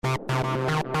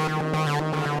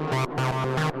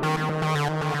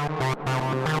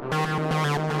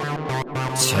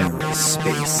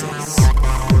TerraSpaces.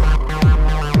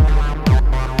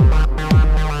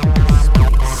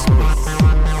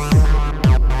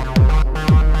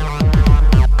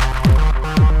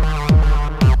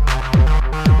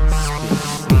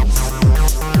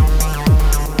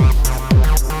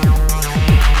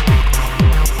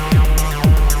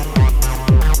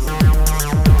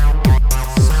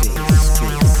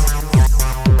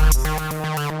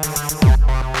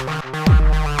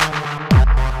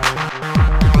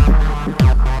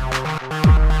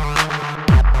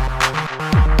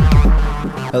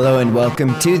 Hello and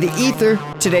welcome to The Ether.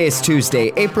 Today is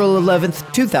Tuesday, April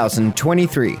 11th,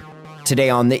 2023. Today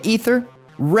on The Ether,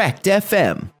 Rekt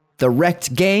FM, the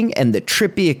Rekt gang and the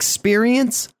Trippy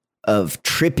experience of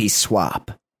Trippy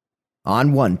Swap.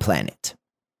 On one planet.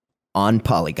 On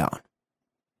Polygon.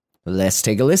 Let's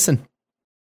take a listen.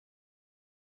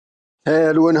 Hey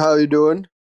Edwin, how you doing?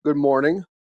 Good morning.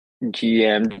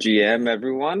 GM,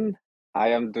 everyone. I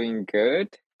am doing good.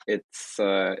 It's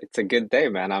a good day,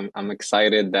 man. I'm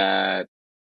excited that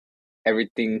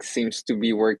everything seems to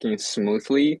be working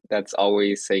smoothly. That's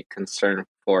always a concern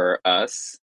for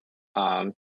us,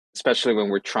 especially when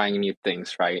we're trying new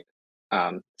things, right?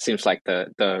 Seems like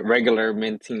the regular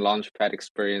minting launchpad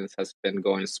experience has been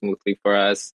going smoothly for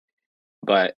us,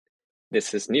 but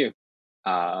this is new,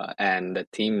 and the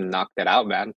team knocked it out,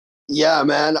 man. Yeah,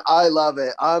 man, I love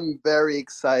it. I'm very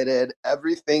excited.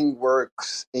 Everything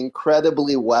works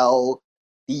incredibly well.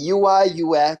 The UI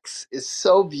UX is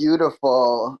so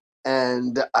beautiful,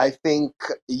 and I think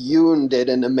Yoon did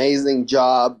an amazing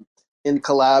job in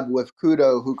collab with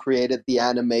Kudo, who created the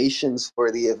animations for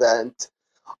the event.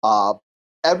 Uh,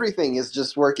 Everything is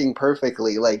just working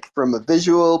perfectly, like from a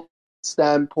visual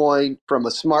standpoint, from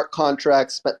a smart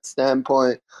contract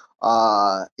standpoint.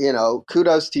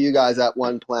 Kudos to you guys at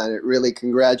One Planet. Really,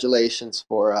 congratulations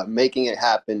for making it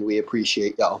happen. We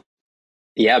appreciate y'all.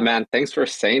 Yeah, man, thanks for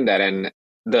saying that. And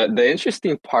the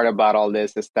interesting part about all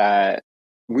this is that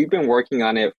we've been working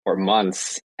on it for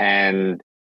months. And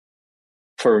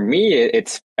for me,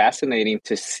 it's fascinating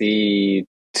to see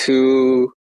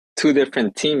two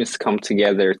different teams come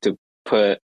together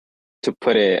put to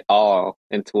put it all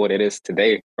into what it is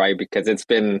today, right? Because it's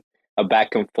been a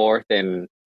back and forth and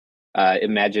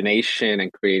imagination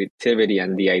and creativity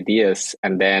and the ideas,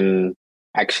 and then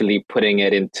actually putting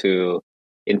it into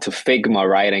Figma,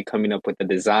 right, and coming up with the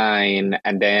design,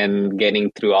 and then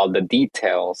getting through all the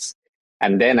details,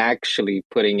 and then actually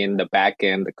putting in the back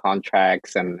end, the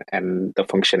contracts and the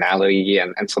functionality,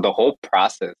 and so the whole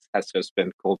process has just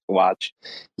been cool to watch.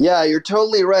 Yeah, you're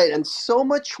totally right. And so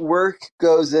much work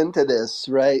goes into this,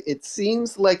 right? It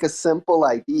seems like a simple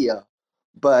idea,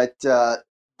 but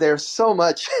there's so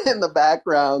much in the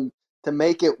background to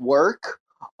make it work.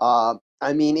 I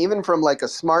mean, even from like a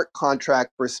smart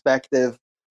contract perspective,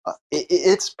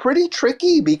 it's pretty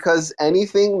tricky because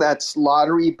anything that's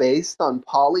lottery based on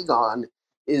Polygon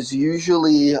is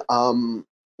usually,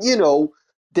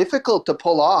 difficult to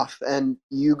pull off. And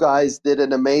you guys did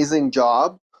an amazing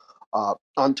job.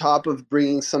 On top of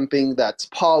bringing something that's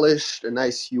polished, a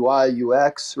nice UI,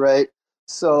 UX, right?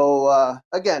 So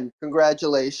again,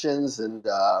 congratulations, and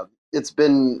it's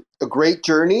been a great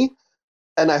journey,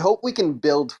 and I hope we can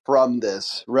build from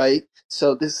this, right?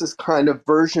 So this is kind of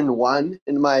version 1,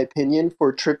 in my opinion,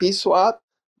 for Trippy Swap,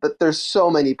 but there's so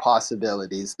many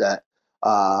possibilities that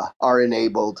are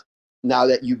enabled now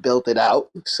that you built it out.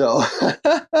 So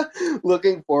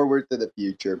looking forward to the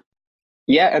future.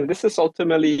 Yeah, and this is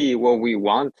ultimately what we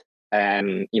want.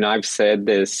 And, I've said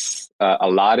this a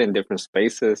lot in different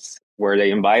spaces where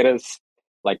they invite us,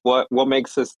 like what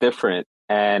makes us different.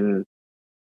 And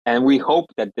we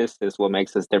hope that this is what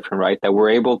makes us different, right? That we're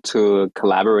able to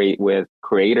collaborate with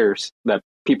creators, that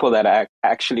people that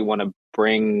actually want to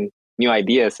bring new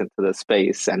ideas into the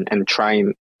space and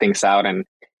trying things out. And,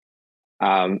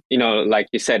 like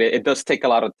you said, it does take a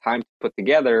lot of time to put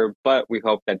together, but we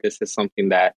hope that this is something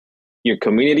that your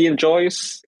community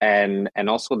enjoys, and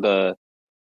also the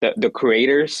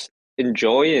creators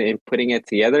enjoy in putting it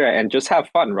together, and just have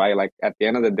fun, right? Like at the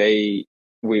end of the day,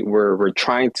 we're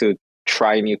trying to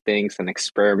try new things and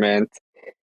experiment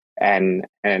and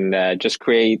just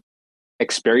create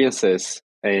experiences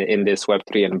in this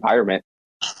Web3 environment.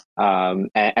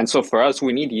 And so for us,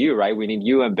 we need you, right? We need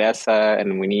you and Bessa,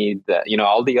 and we need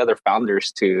all the other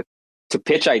founders to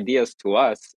pitch ideas to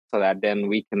us, so that then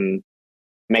we can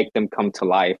make them come to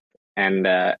life. And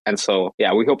so,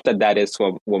 yeah, we hope that is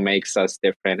what makes us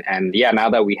different. And yeah, now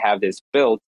that we have this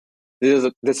built,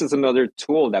 this is another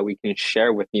tool that we can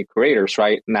share with new creators,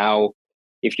 right? Now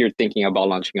if you're thinking about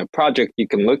launching a project, you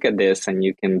can look at this and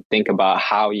you can think about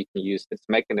how you can use this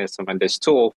mechanism and this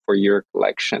tool for your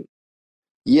collection.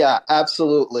 Yeah,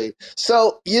 absolutely.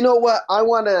 So, you know what? I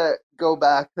want to go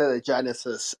back to the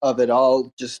genesis of it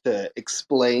all just to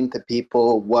explain to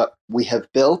people what we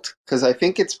have built, because I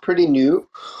think it's pretty new.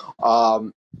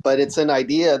 But it's an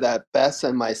idea that Bess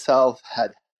and myself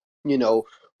had,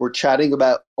 were chatting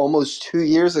about almost 2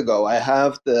 years ago. I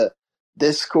have the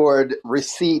Discord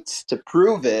receipts to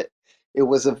prove it. It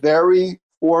was a very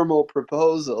formal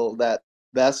proposal that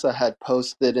Bessa had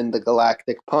posted in the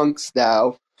Galactic Punks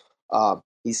DAO.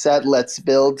 He said, let's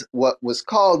build what was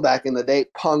called back in the day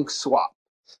Punk Swap.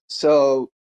 So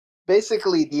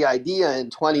basically, the idea in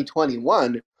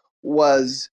 2021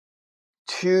 was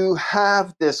to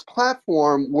have this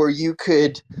platform where you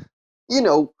could, you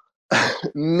know,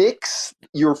 mix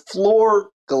your floor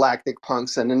galactic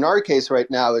punks. And in our case right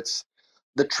now, it's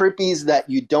the trippies that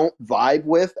you don't vibe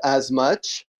with as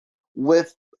much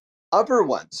with other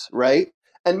ones, right?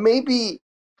 And maybe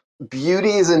beauty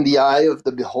is in the eye of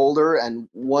the beholder, and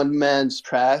one man's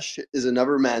trash is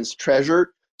another man's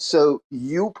treasure. So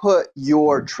you put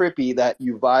your trippy that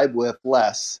you vibe with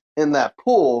less in that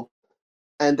pool,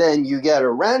 and then you get a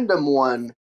random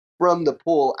one from the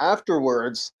pool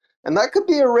afterwards. And that could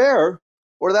be a rare,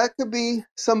 or that could be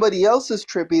somebody else's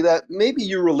trippy that maybe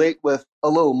you relate with a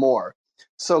little more.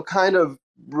 So kind of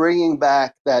bringing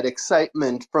back that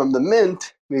excitement from the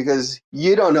mint, because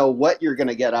you don't know what you're going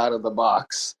to get out of the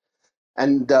box.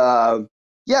 And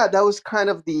yeah, that was kind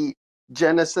of the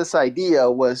genesis idea,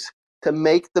 was to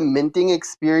make the minting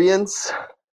experience,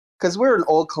 because we're an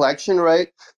old collection, right?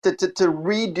 To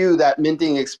redo that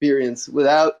minting experience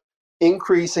without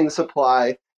increasing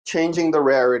supply, changing the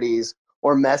rarities,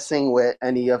 or messing with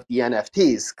any of the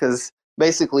NFTs, because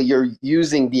basically you're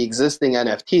using the existing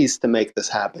NFTs to make this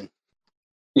happen.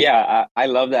 Yeah, I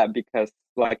love that because,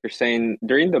 like you're saying,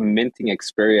 during the minting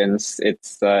experience,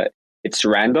 it's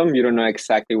random. You don't know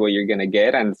exactly what you're gonna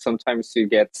get, and sometimes you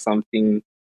get something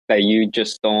that you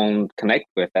just don't connect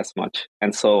with as much.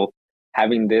 And so,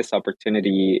 having this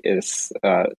opportunity is,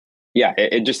 yeah,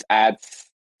 it just adds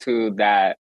to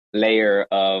that layer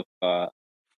of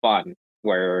fun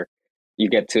where you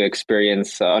get to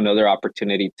experience another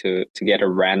opportunity to get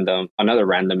another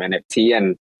random NFT.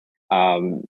 And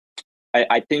um,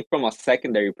 I think from a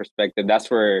secondary perspective,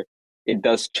 that's where it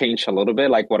does change a little bit.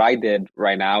 Like what I did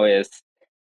right now is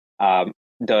um,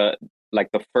 the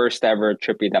first ever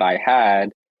trippy that I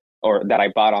had, or that I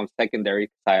bought on secondary.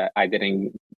 I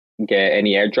didn't get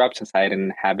any airdrops since I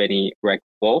didn't have any Rekt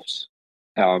wolves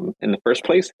in the first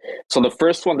place. So the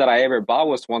first one that I ever bought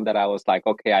was one that I was like,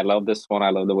 okay, I love this one. I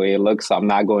love the way it looks. So I'm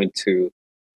not going to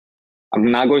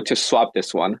swap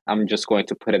this one. I'm just going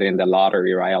to put it in the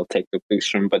lottery, right? I'll take the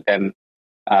booster. But then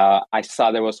I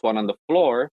saw there was one on the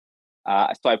floor,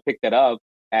 so I picked it up,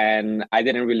 and I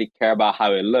didn't really care about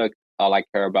how it looked. All I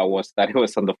care about was that it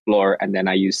was on the floor, and then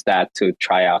I used that to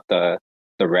try out the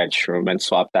red shroom and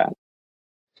swap that.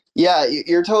 Yeah,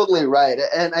 you're totally right.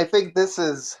 And I think this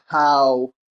is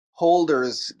how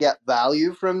holders get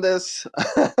value from this.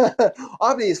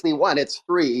 Obviously, one, it's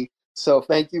free. So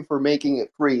thank you for making it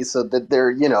free so that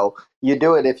you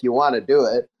do it if you want to do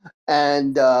it.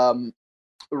 And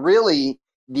really,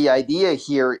 the idea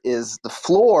here is the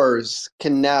floors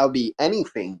can now be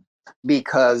anything,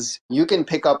 because you can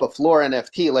pick up a floor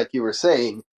NFT, like you were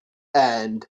saying,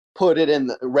 and put it in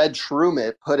the red shroom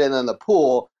it, put it in the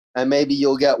pool, and maybe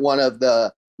you'll get one of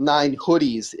the 9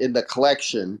 hoodies in the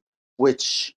collection,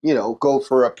 which, go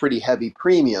for a pretty heavy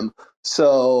premium.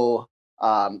 So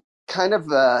kind of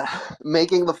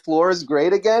making the floors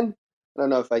great again. I don't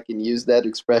know if I can use that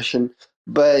expression,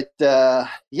 but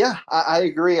yeah, I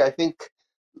agree. I think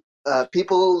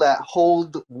people that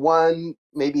hold one,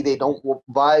 maybe they don't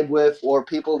vibe with, or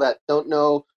people that don't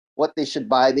know what they should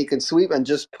buy, they can sweep and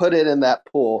just put it in that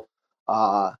pool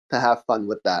to have fun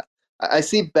with that. I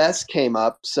see Bess came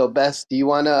up. So Bess, do you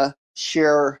want to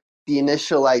share the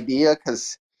initial idea?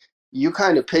 Because you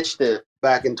kind of pitched it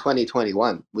back in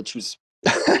 2021, which was,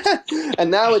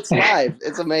 and now it's live.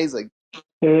 It's amazing.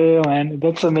 Yeah, man,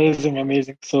 that's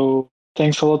amazing. So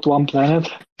thanks a lot, One Planet.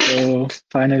 So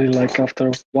finally, like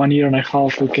after 1 year and a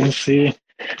half, we can see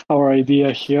our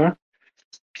idea here.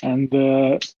 And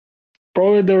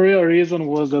probably the real reason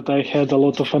was that I had a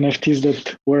lot of NFTs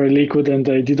that were liquid and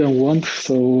I didn't want.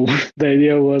 So the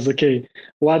idea was, okay,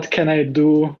 what can I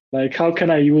do? Like, how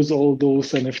can I use all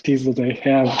those NFTs that I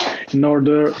have in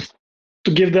order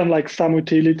to give them like some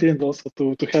utility, and also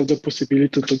to have the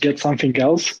possibility to get something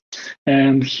else.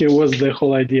 And here was the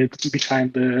whole idea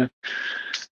behind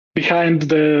behind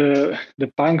the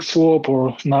Punk swap,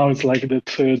 or now it's like the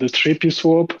Trippy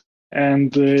swap.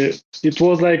 And it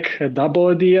was like a double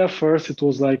idea. First, it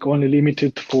was like only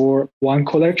limited for one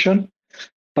collection,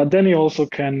 but then you also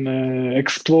can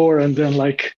explore and then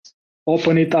like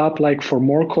open it up like for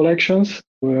more collections,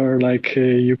 where like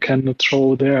you can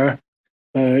throw there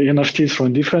NFTs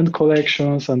from different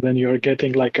collections, and then you're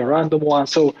getting like a random one.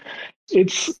 So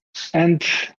it's, and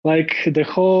like the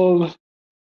whole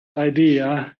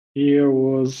idea here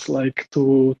was like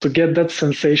to get that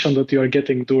sensation that you are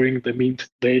getting during the mint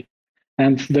date.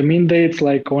 And the mint date's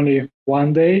like only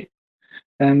one day,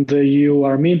 and you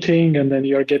are minting, and then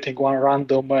you're getting one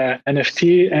random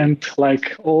NFT, and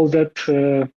like all that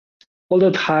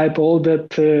hype, all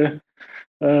that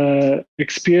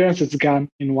experience is gone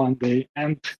in one day.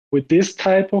 And with this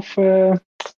type of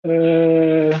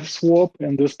swap,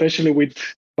 and especially with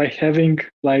by having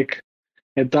like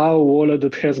a DAO wallet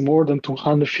that has more than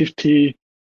 250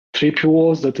 Trippy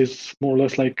walls, that is more or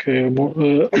less like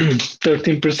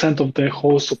 13% of the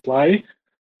whole supply,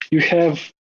 you have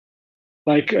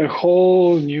like a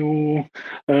whole new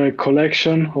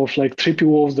collection of like Trippy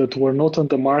wolves that were not on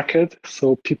the market.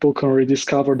 So people can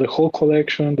rediscover the whole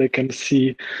collection. They can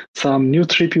see some new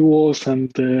Trippy wolves, and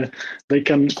they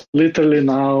can literally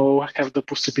now have the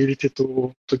possibility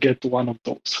to get one of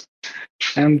those.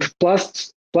 And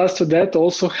plus to that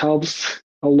also helps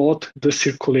a lot the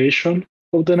circulation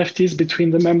of the NFTs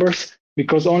between the members,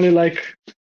 because only like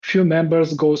few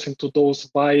members goes into those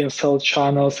buy and sell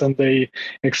channels, and they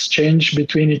exchange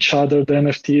between each other the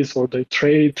NFTs, or they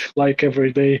trade like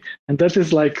every day. And that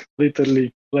is like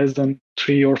literally less than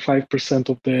 3 or 5%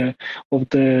 of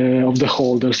the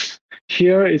holders.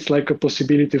 Here it's like a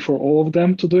possibility for all of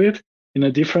them to do it in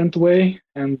a different way,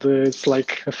 and it's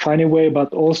like a funny way,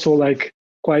 but also like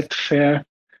quite fair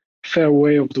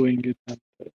way of doing it. And,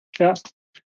 yeah,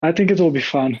 I think it will be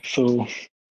fun. So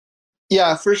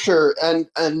Yeah, for sure. And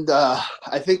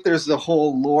I think there's the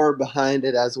whole lore behind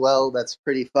it as well. That's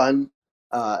pretty fun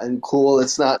and cool.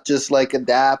 It's not just like a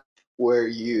DApp where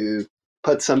you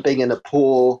put something in a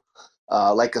pool,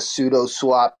 like a pseudo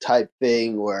swap type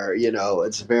thing, where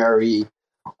it's very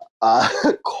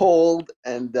cold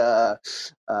and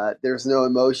there's no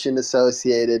emotion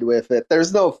associated with it.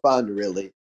 There's no fun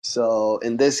really. So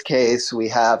in this case, we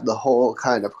have the whole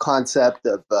kind of concept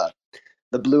of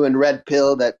the blue and red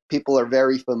pill that people are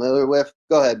very familiar with.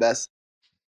 Go ahead, Bess.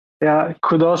 yeah,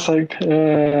 kudos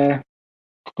again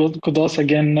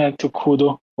to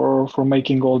Kudo for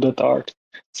making all that art.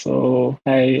 So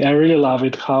I really love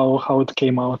it how it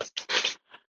came out.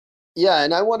 Yeah,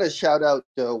 and I want to shout out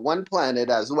to One Planet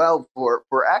as well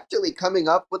for actually coming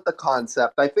up with the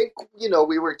concept. I think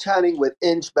we were chatting with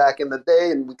Inch back in the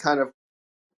day, and we kind of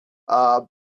uh,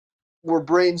 were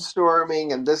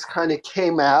brainstorming, and this kind of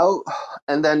came out,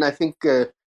 and then I think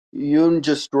Yoon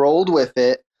just rolled with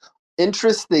it.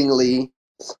 Interestingly,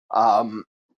 um,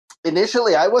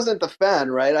 initially I wasn't a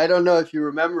fan, right? I don't know if you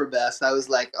remember, Best. I was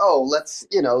like, oh, let's,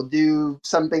 do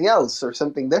something else or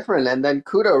something different. And then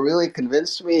Kudo really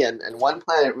convinced me, and One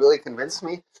Planet really convinced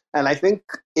me. And I think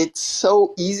it's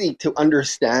so easy to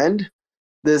understand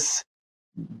this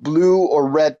blue or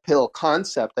red pill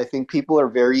concept. I think people are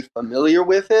very familiar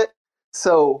with it.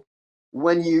 So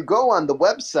when you go on the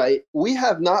website, we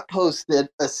have not posted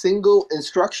a single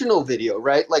instructional video,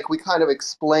 right? Like we kind of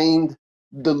explained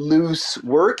the loose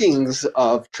workings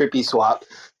of Trippy Swap,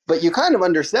 but you kind of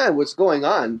understand what's going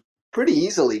on pretty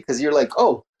easily because you're like,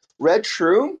 oh, red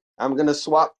shroom, I'm going to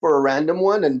swap for a random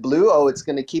one, and blue, oh, it's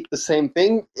going to keep the same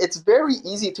thing. It's very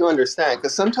easy to understand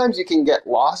because sometimes you can get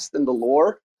lost in the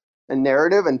lore and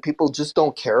narrative and people just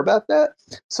don't care about that.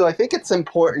 So I think it's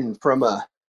important from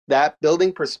that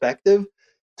building perspective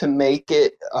to make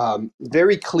it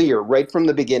very clear right from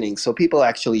the beginning so people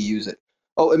actually use it.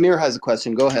 Oh, Amir has a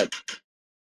question. Go ahead.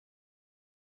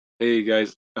 Hey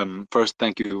guys, first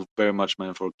thank you very much,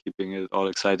 man, for keeping it all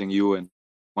exciting. You and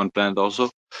One Planet also.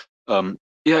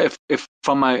 Yeah, if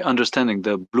from my understanding,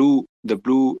 the blue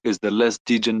is the less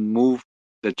degen move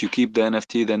that you keep the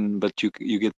NFT, then but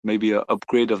you get maybe a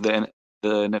upgrade of the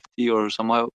NFT or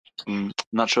somehow.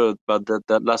 Not sure about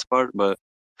that last part, but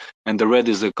and the red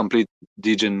is a complete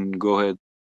degen. Go ahead,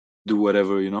 do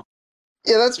whatever, you know.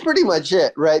 Yeah, that's pretty much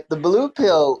it, right? The blue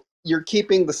pill, you're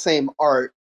keeping the same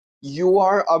art. You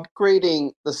are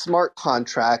upgrading the smart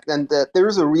contract, and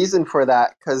there's a reason for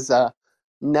that because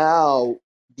now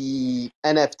the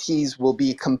NFTs will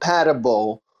be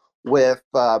compatible with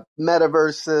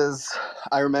metaverses.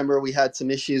 I remember we had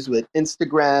some issues with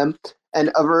Instagram and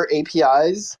other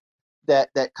APIs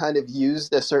that kind of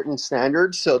used a certain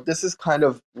standard. So this is kind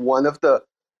of one of the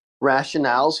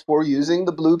rationales for using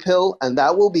the blue pill, and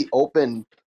that will be open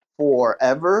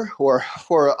forever or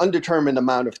for an undetermined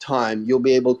amount of time. You'll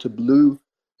be able to blue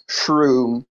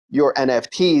shroom your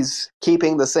NFTs,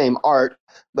 keeping the same art,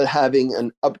 but having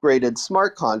an upgraded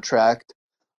smart contract.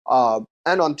 And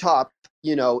on top,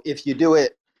 if you do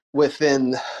it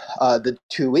within the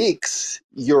 2 weeks,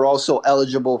 you're also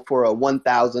eligible for a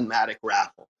 1,000 Matic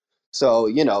raffle. So,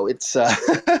 it's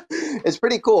it's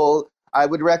pretty cool. I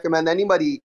would recommend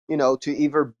anybody, to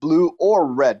either blue or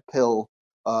red pill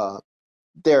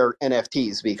their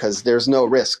NFTs because there's no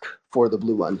risk for the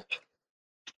blue one.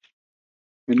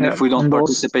 And if we don't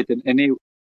participate in any,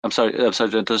 I'm sorry,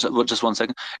 just 1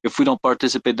 second. If we don't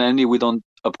participate in any, we don't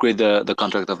upgrade the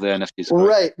contract of the NFTs.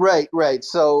 Correct? Right.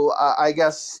 So I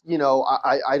guess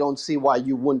I don't see why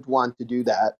you wouldn't want to do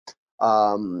that.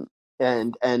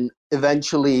 And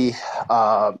eventually,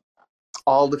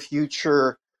 all the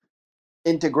future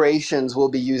integrations will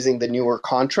be using the newer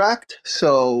contract.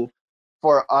 So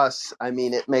for us, I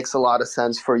mean, it makes a lot of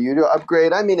sense for you to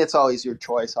upgrade. I mean, it's always your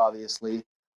choice, obviously.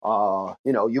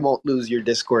 You won't lose your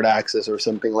Discord access or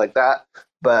something like that,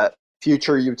 but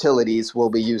future utilities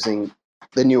will be using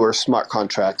the newer smart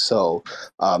contract. So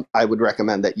I would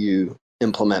recommend that you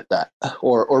implement that,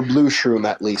 or Blue Shroom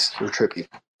at least, or Trippy.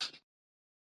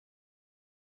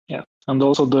 Yeah, and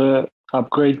also the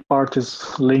upgrade part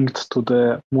is linked to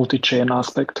the multi-chain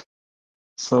aspect.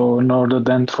 So in order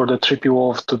then for the Trippy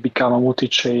Wolf to become a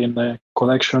multi-chain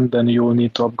collection, then you will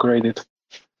need to upgrade it.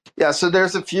 Yeah, so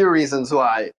there's a few reasons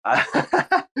why.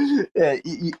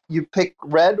 You pick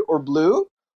red or blue,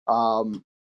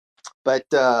 but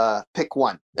pick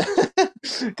one.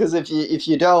 Because if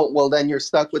you don't, well, then you're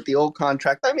stuck with the old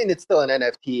contract. I mean, it's still an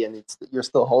NFT, and you're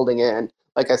still holding it. And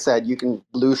like I said, you can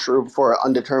blue shroom for an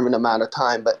undetermined amount of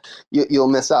time, but you'll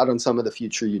miss out on some of the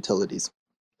future utilities.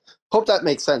 Hope that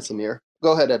makes sense, Amir.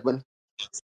 Go ahead, Edwin.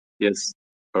 Yes,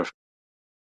 perfect.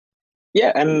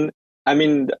 Yeah, and I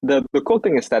mean, the cool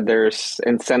thing is that there's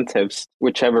incentives,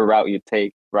 whichever route you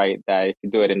take, right? That if you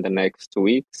do it in the next 2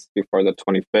 weeks before the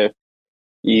 25th,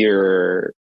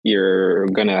 you're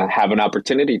gonna have an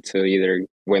opportunity to either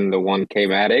win the 1K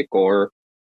Matic or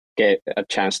get a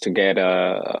chance to get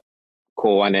a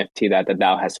cool NFT that the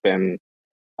DAO has been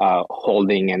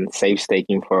holding and safe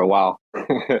staking for a while.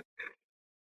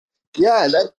 Yeah,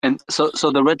 and so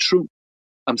the red shroom.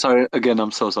 I'm sorry again. I'm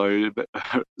so sorry,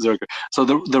 Zerker. So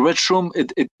the red shroom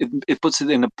it puts it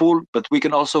in a pool, but we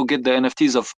can also get the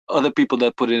NFTs of other people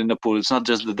that put it in a pool. It's not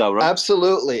just the DAO, right?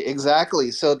 Absolutely, exactly.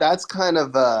 So that's kind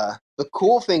of the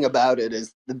cool thing about it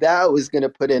is the DAO is going to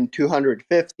put in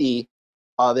 250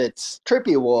 of its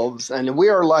Trippy Wolves, and we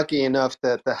are lucky enough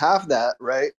to have that,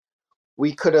 right?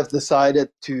 We could have decided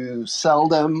to sell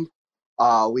them.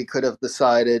 We could have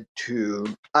decided to,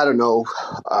 I don't know,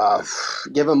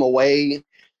 give them away.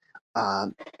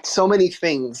 So many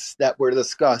things that were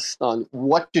discussed on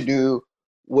what to do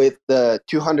with the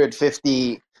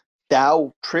 250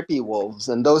 DAO Trippy Wolves,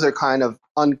 and those are kind of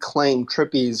unclaimed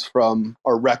Trippies from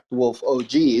our Rekt Wolf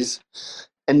OGs.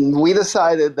 And we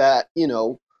decided that,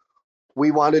 we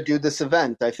want to do this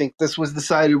event. I think this was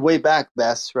decided way back,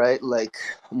 Bess, right? Like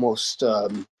almost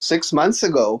 6 months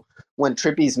ago when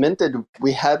Trippies minted,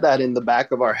 we had that in the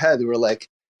back of our head. We were like,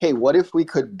 hey, what if we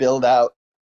could build out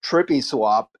Trippy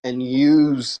Swap and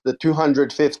use the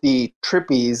 250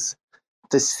 Trippies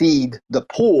to seed the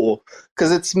pool?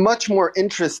 Because it's much more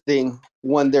interesting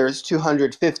when there's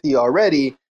 250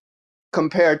 already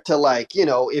compared to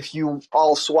if you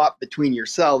all swap between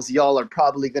yourselves, y'all are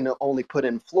probably going to only put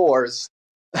in floors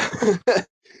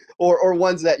or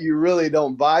ones that you really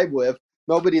don't vibe with.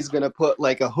 Nobody's going to put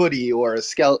like a hoodie or a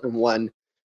skeleton one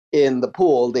in the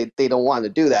pool. They don't want to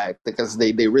do that because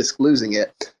they risk losing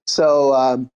it.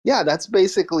 So that's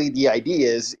basically the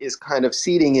idea is kind of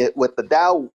seeding it with the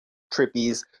DAO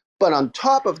Trippies. But on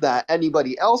top of that,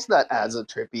 anybody else that adds a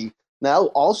Trippy now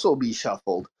also be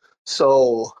shuffled.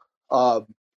 So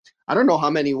I don't know how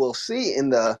many we'll see in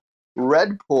the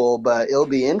red pool, but it'll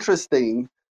be interesting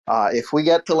if we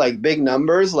get to like big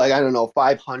numbers, like I don't know,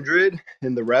 500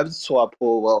 in the Rev swap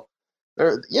pool. Well,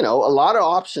 there, a lot of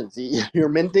options. You're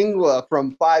minting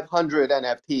from 500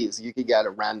 NFTs. You could get a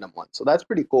random one, so that's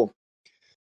pretty cool.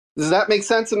 Does that make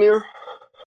sense, Amir?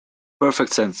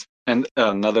 Perfect sense. And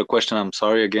another question. I'm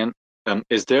sorry again.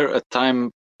 Is there a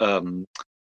time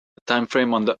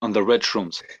frame on the red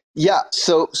shrooms? Yeah.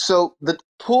 So the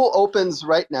pool opens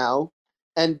right now,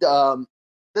 and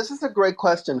this is a great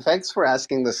question. Thanks for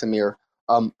asking this, Amir.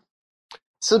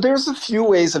 So there's a few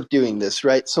ways of doing this,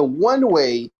 right? So one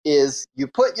way is you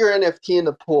put your NFT in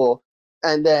the pool,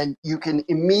 and then you can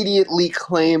immediately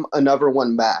claim another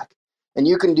one back. and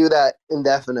you can do that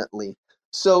indefinitely.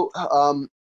 So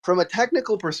from a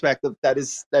technical perspective, that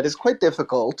is quite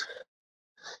difficult.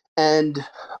 And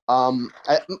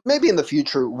maybe in the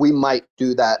future we might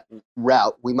do that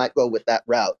route. We might go with that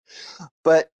route.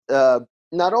 But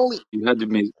not only You had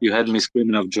me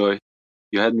screaming of joy.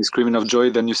 You had me screaming of joy.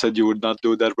 Then you said you would not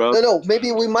do that route. no,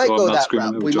 maybe we might So go I'm not that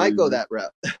screaming route. of We joy might go anymore. that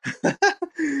route.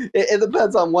 It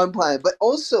depends on one planet. But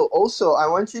also, I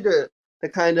want you to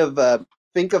kind of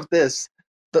think of this.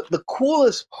 The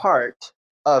coolest part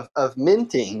of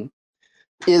minting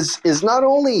is not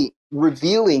only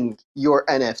revealing your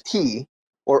NFT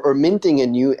or minting a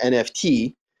new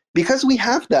NFT, because we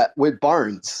have that with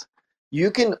barns. You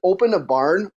can open a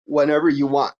barn whenever you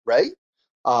want, right?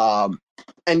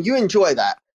 And you enjoy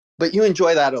that, but you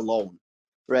enjoy that alone,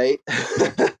 right?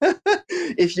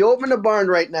 If you open a barn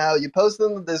right now, you post it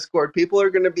in the Discord, people are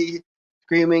going to be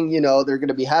screaming, they're going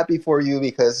to be happy for you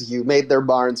because you made their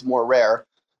barns more rare.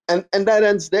 And that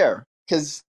ends there,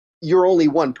 because you're only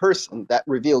one person that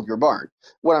revealed your barn.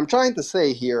 What I'm trying to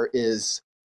say here is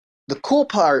the cool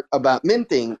part about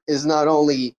minting is not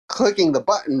only clicking the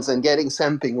buttons and getting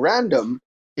something random,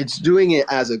 it's doing it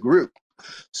as a group.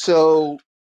 So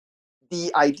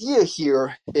the idea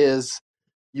here is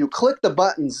you click the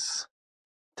buttons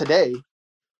today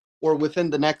or within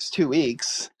the next 2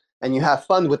 weeks, and you have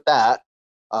fun with that.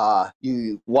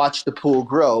 You watch the pool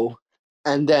grow,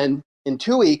 and then in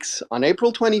 2 weeks, on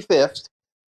April 25th,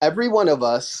 every one of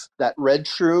us that red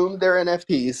shroom their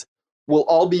NFTs will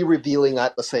all be revealing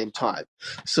at the same time.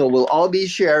 So we'll all be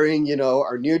sharing,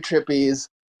 our new trippies,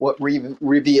 what we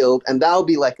revealed, and that'll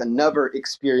be like another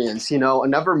experience,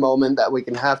 another moment that we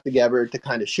can have together to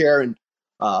kind of share and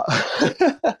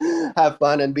have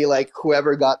fun, and be like,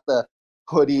 whoever got the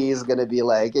hoodie is going to be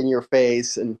like in your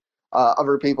face, and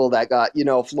other people that got,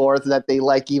 floors that they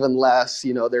like even less,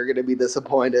 they're going to be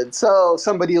disappointed. So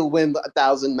somebody will win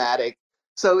 1,000 Matic.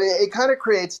 So it kind of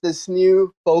creates this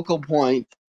new focal point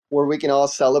where we can all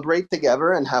celebrate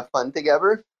together and have fun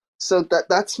together. So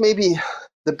that's maybe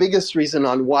the biggest reason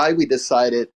on why we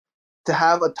decided to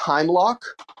have a time lock.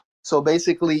 So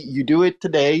basically, you do it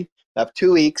today, have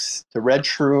 2 weeks to red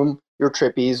shroom your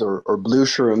trippies or blue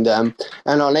shroom them.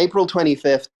 And on April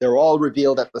 25th, they're all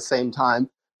revealed at the same time.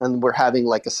 And we're having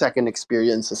like a second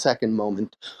experience, a second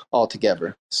moment all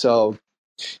together. So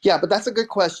yeah, but that's a good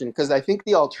question, because I think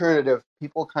the alternative,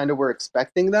 people kind of were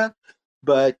expecting that,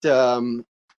 but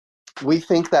we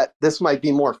think that this might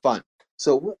be more fun.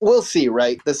 So we'll see,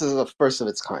 right? This is the first of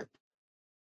its kind.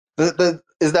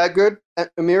 Is that good,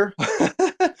 Amir?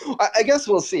 I guess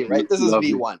we'll see, right? This is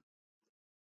Lovely, V1.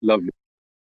 lovely.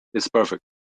 It's perfect.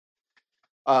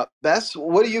 Bess,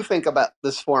 what do you think about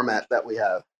this format that we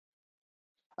have?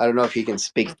 I don't know if you can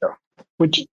speak though.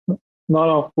 Which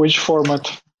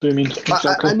format do you mean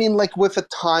exactly? I mean, like with a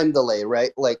time delay,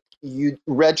 right? Like you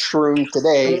red shroom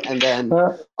today, and then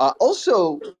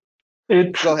also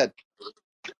go ahead.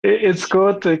 It's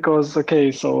good because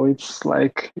so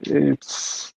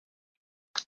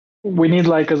we need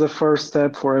like as a first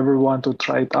step for everyone to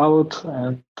try it out,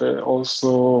 and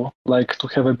also like to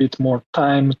have a bit more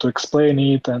time to explain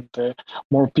it, and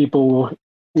more people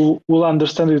will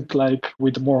understand it like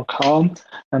with more calm,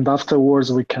 and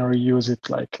afterwards we can reuse it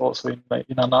like also in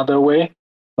another way.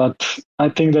 But I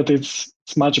think that it's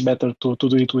much better to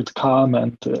do it with calm,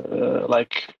 and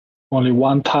like only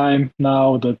one time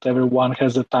now that everyone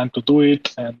has the time to do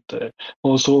it, and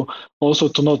also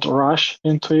to not rush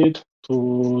into it,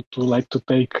 to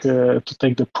take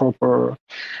the proper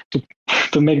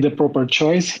to make the proper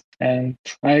choice. And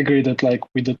I agree that like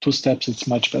with the 2 steps it's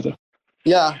much better.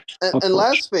 Yeah, and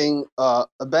last thing, a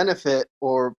benefit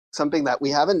or something that we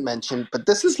haven't mentioned, but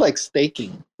this is like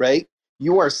staking, right?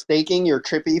 You are staking your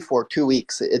Trippy for 2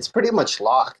 weeks. It's pretty much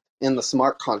locked in the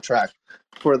smart contract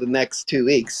for the next 2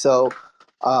 weeks. So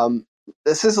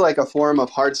this is like a form of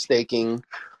hard staking.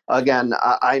 Again,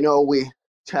 I know we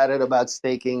chatted about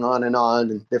staking on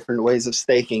and different ways of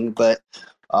staking, but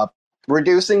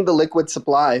reducing the liquid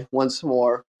supply once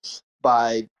more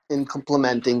by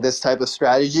implementing this type of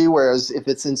strategy, whereas if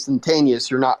it's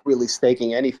instantaneous, you're not really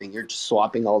staking anything, you're just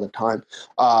swapping all the time.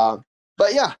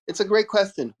 But yeah, it's a great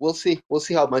question. We'll see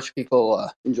how much people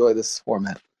enjoy this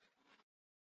format.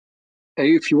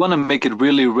 Hey, if you want to make it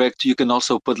really wrecked, you can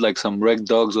also put like some wrecked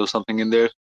dogs or something in there.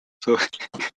 So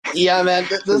yeah, man,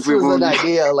 this was an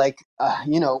idea. Like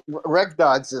Rekt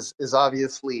Dogs is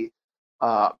obviously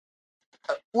I'm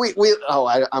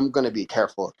going to be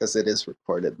careful because it is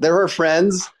recorded. There were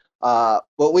friends,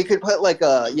 but we could put like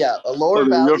a lower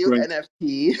value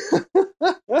NFT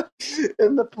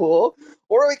in the pool,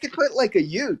 or we could put like a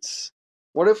Utes,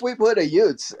 what if we put a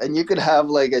Utes and you could have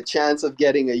like a chance of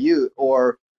getting a Ute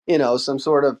or, some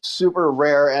sort of super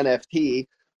rare NFT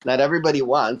that everybody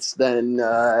wants, then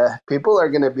people are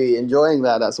going to be enjoying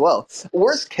that as well.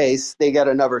 Worst case, they get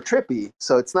another Trippy,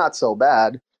 so it's not so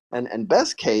bad. And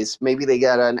best case, maybe they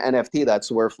get an NFT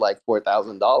that's worth like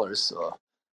 $4,000.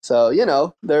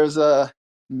 So there's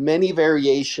many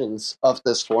variations of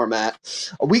this format.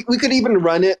 We could even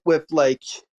run it with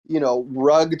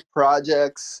rugged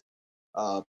projects.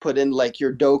 Put in like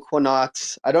your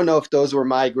Doquanauts. I don't know if those were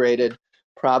migrated.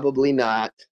 Probably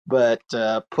not. But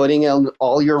putting in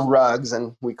all your rugs,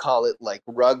 and we call it like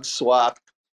rug swap.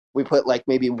 We put like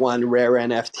maybe one rare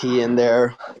NFT in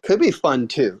there. Could be fun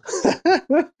too.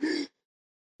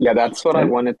 Yeah, that's what I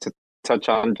wanted to touch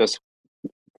on just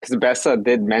because Bessa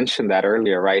did mention that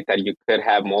earlier, right? That you could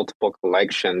have multiple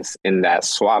collections in that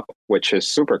swap, which is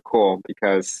super cool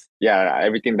because, yeah,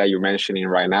 everything that you're mentioning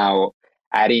right now,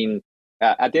 adding,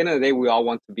 at the end of the day, we all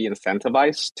want to be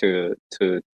incentivized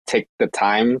to take the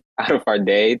time out of our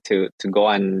day to go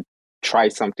and try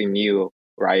something new,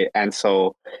 right? And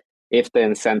so if the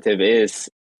incentive is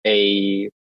a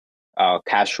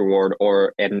cash reward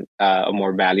or a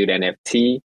more valued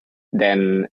NFT,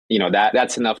 then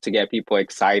that's enough to get people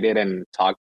excited and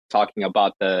talking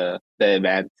about the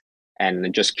event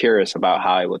and just curious about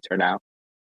how it will turn out.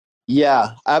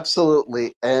 Yeah,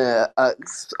 absolutely. I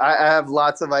have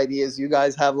lots of ideas. You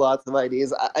guys have lots of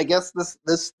ideas. I guess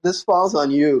this falls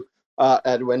on you,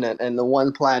 Edwin, and the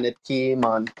One Planet team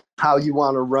on how you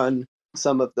want to run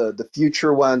some of the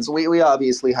future ones. We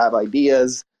obviously have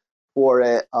ideas for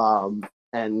it,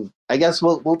 and I guess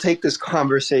we'll take this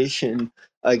conversation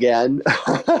again.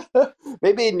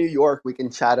 Maybe in New York we can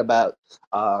chat about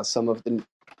some of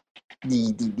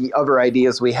the other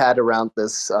ideas we had around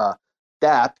this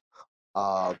DAP.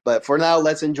 But for now,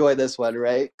 let's enjoy this one,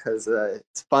 right? Because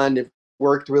it's fun. It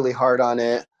worked really hard on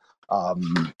it.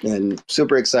 And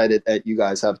super excited that you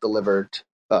guys have delivered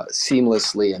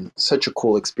seamlessly and such a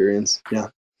cool experience. Yeah.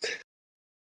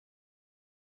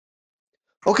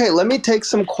 Okay, let me take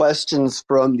some questions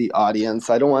from the audience.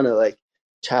 I don't want to like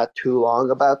chat too long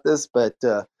about this, but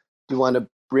do you want to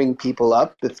bring people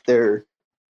up if they're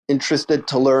interested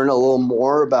to learn a little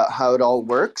more about how it all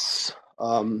works?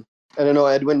 I don't know,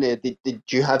 Edwin, did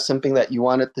you have something that you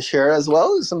wanted to share as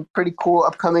well? Some pretty cool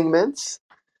upcoming mints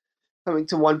coming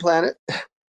to One Planet?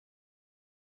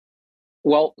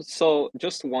 Well, so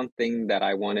just one thing that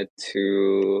I wanted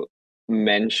to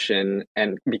mention,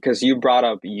 and because you brought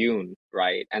up Yoon,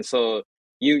 right? And so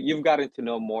you've gotten to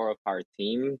know more of our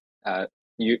team.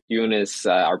 Yoon is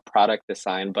our product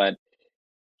design, but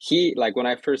he, like when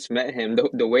I first met him,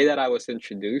 the way that I was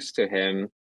introduced to him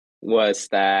was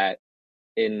that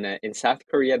in South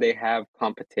Korea they have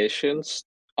competitions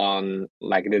on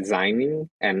like designing,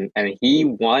 and he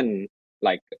won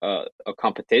like a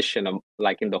competition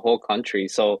like in the whole country.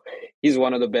 So he's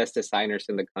one of the best designers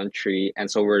in the country, and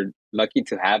so we're lucky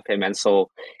to have him. And so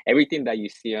everything that you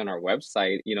see on our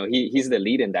website, he's the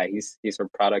lead in that. He's our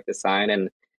product design, and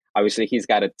obviously he's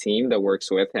got a team that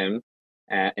works with him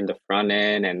in the front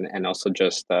end and also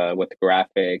just with the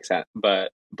graphics.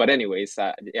 But anyways,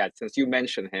 yeah, since you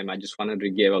mentioned him, I just wanted to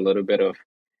give a little bit of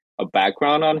a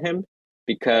background on him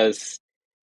because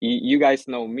you guys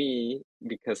know me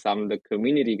because I'm the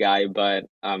community guy, but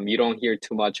you don't hear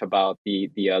too much about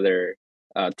the other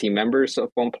team members of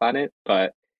One Planet.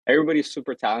 But everybody's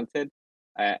super talented,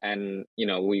 and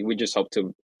we just hope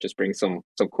to just bring some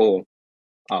cool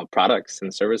products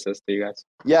and services to you guys.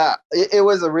 Yeah, it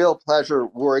was a real pleasure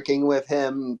working with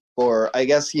him. I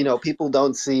guess, people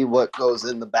don't see what goes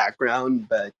in the background,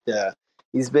 but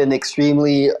he's been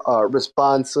extremely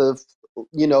responsive.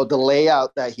 The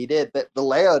layout that he did, the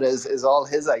layout is all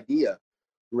his idea,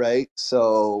 right?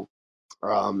 So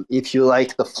if you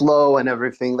like the flow and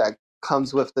everything that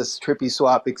comes with this Trippy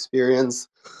Swap experience,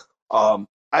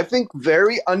 I think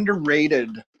very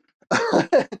underrated.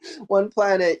 One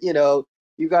Planet,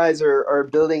 you guys are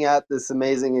building out this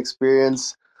amazing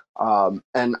experience, and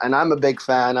I'm a big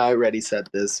fan. I already said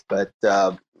this, but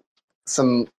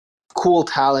some cool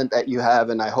talent that you have,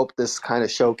 and I hope this kind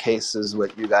of showcases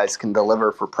what you guys can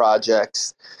deliver for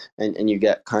projects, and you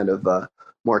get kind of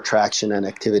more traction and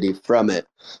activity from it.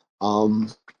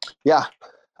 Yeah,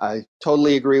 I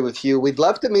totally agree with you. We'd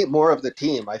love to meet more of the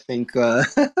team. I think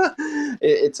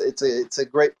it's a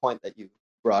great point that you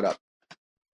brought up.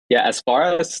 Yeah, as far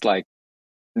as like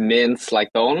mints, like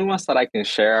the only ones that I can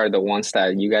share are the ones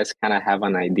that you guys kind of have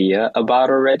an idea about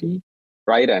already,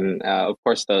 right? And of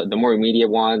course, the more immediate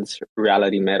ones,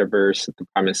 Reality Metaverse,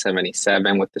 Department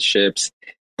 77 with the ships.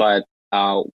 But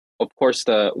of course,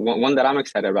 the one that I'm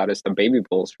excited about is the Baby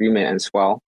Bulls remit as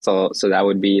well. So that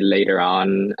would be later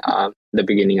on, the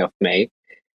beginning of May.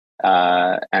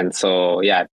 And so,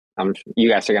 yeah, you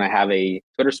guys are gonna have a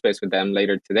Twitter space with them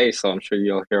later today, so I'm sure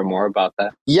you'll hear more about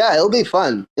that. Yeah, it'll be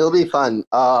fun. It'll be fun.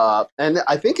 And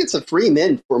I think it's a free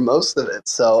mint for most of it,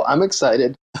 so I'm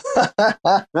excited.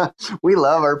 We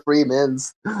love our free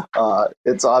mints.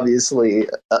 It's obviously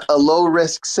a low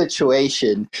risk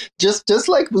situation, just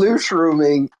like blue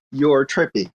shrooming your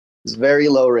Trippy. It's very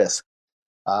low risk.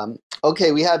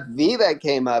 Okay, we had V that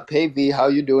came up. Hey V, how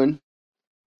you doing?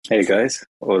 Hey guys,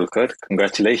 all good.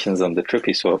 Congratulations on the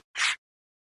Trippy swap.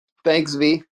 Thanks,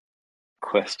 V.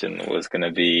 Question was going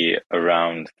to be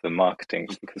around the marketing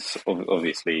because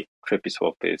obviously Trippy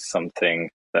swap is something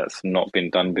that's not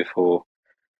been done before,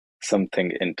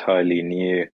 something entirely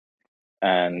new,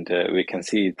 and we can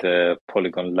see the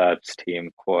Polygon Labs team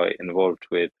quite involved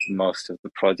with most of the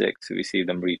projects. We see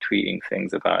them retweeting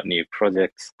things about new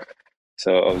projects.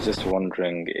 So I was just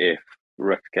wondering if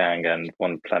Rekt Gang and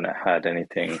One Planet had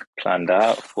anything planned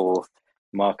out for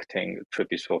marketing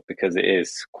Trippy Swap, because it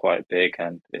is quite big,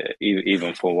 and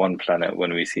even for One Planet,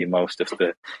 when we see most of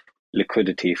the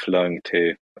liquidity flowing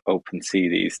to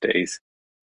OpenSea these days.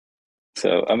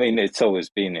 So, I mean, it's always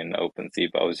been in OpenSea,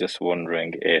 but I was just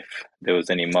wondering if there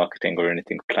was any marketing or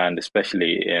anything planned,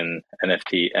 especially in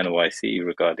NFT NYC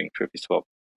regarding Trippy Swap.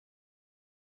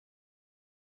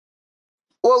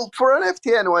 Well, for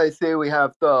NFT NYC, we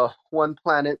have the One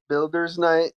Planet Builders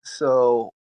Night,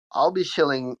 so I'll be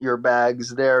shilling your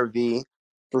bags there, V,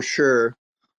 for sure.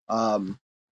 I'll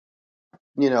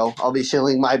be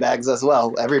shilling my bags as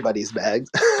well, everybody's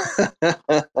bags.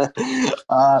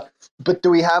 But do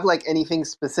we have like anything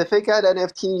specific at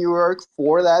NFT New York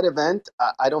for that event?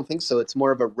 I don't think so. It's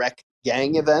more of a Rekt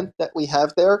Gang event that we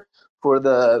have there for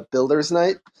the Builders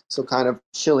Night. So kind of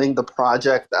shilling the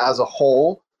project as a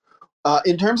whole.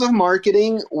 In terms of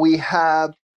marketing, we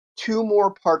have two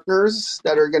more partners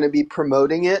that are going to be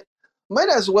promoting it. Might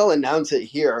as well announce it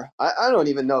here. I don't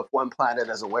even know if One Planet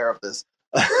is aware of this.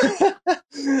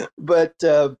 But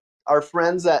our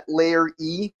friends at Layer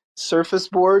E Surface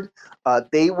Board,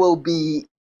 they will be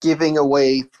giving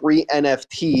away free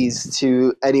NFTs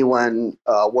to anyone,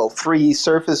 free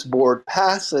Surface Board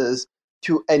passes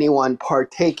to anyone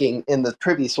partaking in the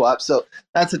Trippy swap. So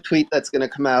that's a tweet that's going to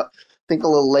come out, I think, a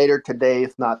little later today,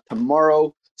 if not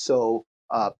tomorrow. So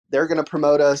they're going to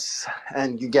promote us,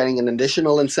 and you're getting an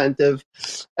additional incentive.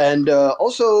 And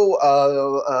also,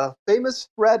 a famous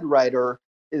thread writer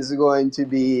is going to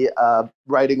be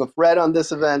writing a thread on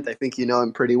this event. I think you know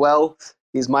him pretty well.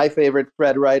 He's my favorite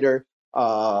thread writer.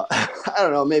 I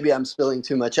don't know, maybe I'm spilling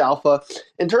too much alpha.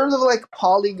 In terms of like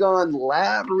Polygon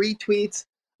Lab retweets,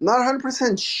 I'm not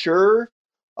 100% sure.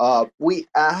 We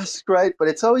asked, right? But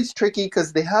it's always tricky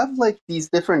because they have like these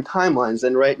different timelines.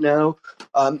 And right now,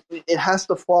 it has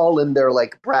to fall in their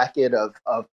like bracket of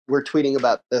we're tweeting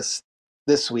about this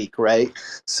week, right?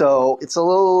 So it's a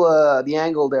little, the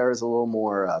angle there is a little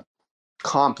more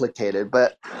complicated,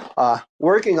 but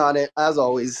working on it as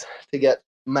always to get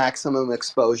maximum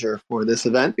exposure for this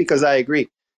event, because I agree,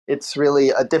 it's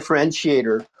really a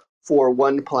differentiator for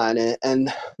One Planet,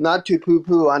 and not to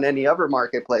poo-poo on any other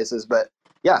marketplaces, but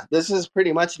yeah, this is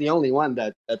pretty much the only one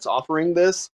that's offering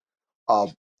this,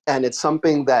 and it's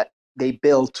something that they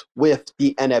built with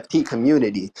the NFT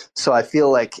community. So I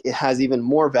feel like it has even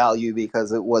more value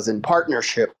because it was in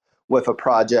partnership with a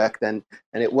project, and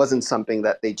it wasn't something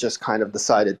that they just kind of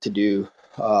decided to do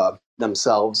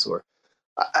themselves, or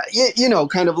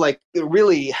kind of like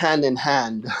really hand in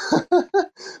hand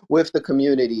with the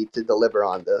community to deliver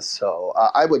on this. So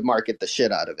I would market the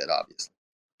shit out of it, obviously.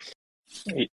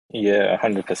 Yeah,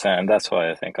 100%. And that's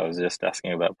why I think I was just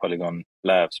asking about Polygon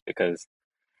Labs, because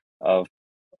I'm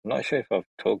not sure if I've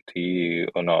talked to you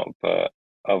or not, but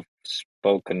I've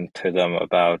spoken to them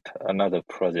about another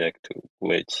project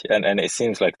and it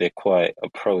seems like they're quite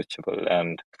approachable,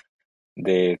 and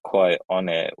they're quite on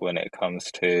it when it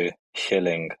comes to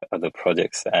shilling other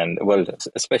projects, and well,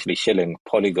 especially shilling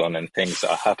Polygon and things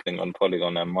that are happening on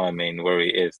Polygon. And my main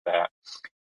worry is that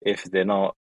if they're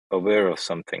not aware of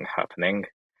something happening,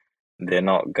 they're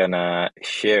not gonna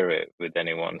share it with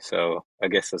anyone. So I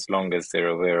guess as long as they're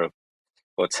aware of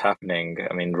what's happening,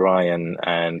 I mean, Ryan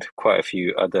and quite a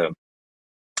few other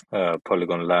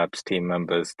Polygon Labs team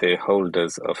members, they're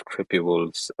holders of Trippy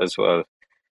Wolves as well.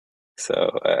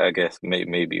 So I guess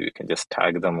maybe we can just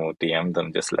tag them or DM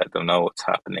them, just let them know what's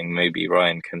happening. Maybe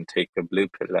Ryan can take a blue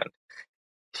pill and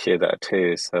share that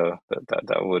too. So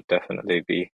that would definitely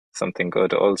be something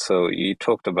good. Also, you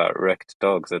talked about Rekt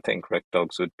Dogs. I think Rekt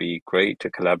Dogs would be great to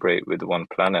collaborate with One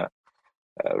Planet.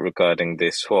 regarding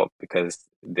this swap, because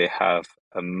they have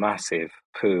a massive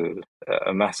pool,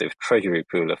 a massive treasury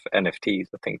pool of NFTs.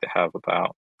 I think they have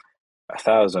about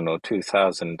 1,000 or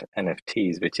 2,000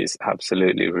 NFTs, which is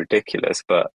absolutely ridiculous.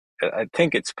 But I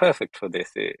think it's perfect for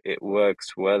this. It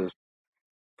works well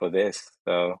for this.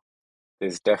 So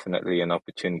there's definitely an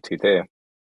opportunity there.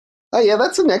 Oh yeah,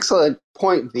 that's an excellent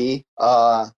point, V.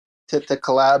 To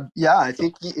collab. Yeah, I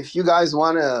think if you guys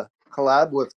want to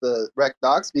collab with the Rekt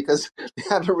Docs, because they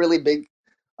have a really big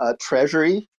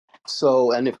treasury.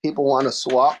 So, and if people want to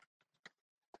swap,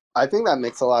 I think that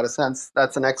makes a lot of sense.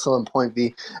 That's an excellent point,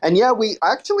 V. And yeah,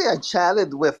 I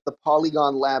chatted with the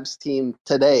Polygon Labs team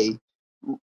today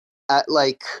at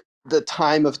like the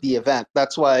time of the event.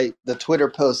 That's why the Twitter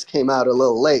post came out a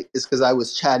little late, is because I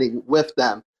was chatting with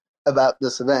them about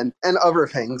this event and other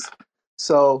things.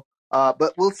 So,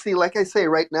 but we'll see. Like I say,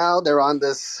 right now they're on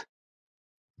this,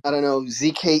 I don't know,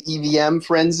 ZK EVM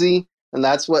frenzy, and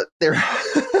that's what they're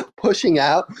pushing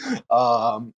out.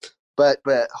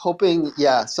 But hoping,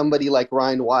 yeah, somebody like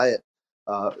Ryan Wyatt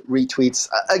retweets.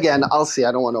 Again, I'll see.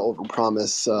 I don't want to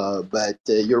overpromise, but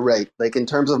you're right. Like in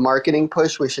terms of marketing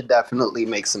push, we should definitely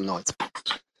make some noise.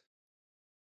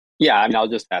 Yeah, I mean, I'll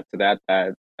just add to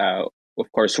that of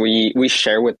course we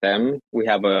share with them. We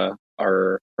have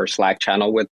our Slack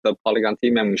channel with the Polygon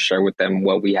team, and we share with them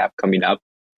what we have coming up.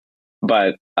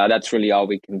 But that's really all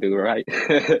we can do, right?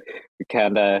 we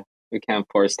can't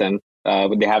force them.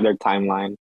 But they have their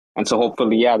timeline, and so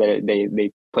hopefully, yeah,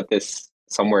 they put this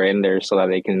somewhere in there so that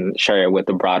they can share it with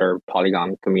the broader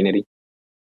Polygon community.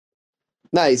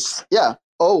 Nice, yeah.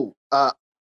 Oh,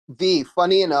 V,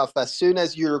 funny enough, as soon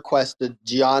as you requested,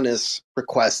 Giannis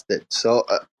requested. So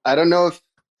I don't know if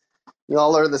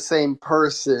y'all are the same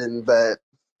person, but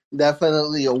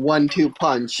definitely a 1-2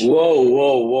 punch.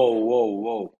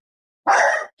 Whoa.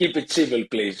 Keep it civil,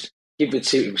 please. Keep it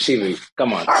civil.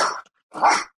 Come on.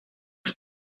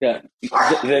 Yeah.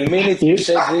 The minute you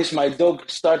said this, my dog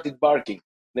started barking.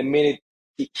 The minute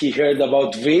he heard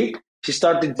about V, he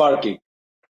started barking.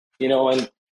 And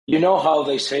you know how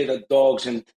they say that dogs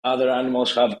and other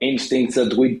animals have instincts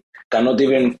that we cannot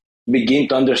even begin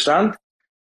to understand?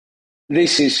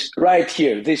 This is right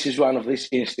here. This is one of these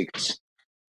instincts.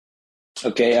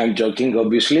 Okay, I'm joking,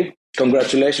 obviously.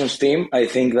 Congratulations, team. I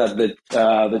think that the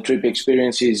Trippy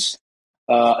experience is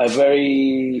a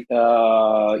very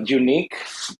unique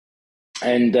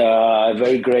and a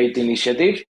very great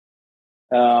initiative.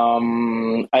 I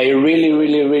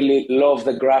really love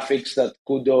the graphics that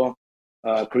Kudo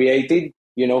created,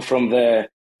 from the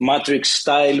Matrix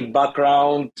style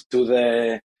background to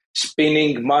the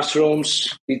spinning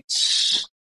mushrooms. It's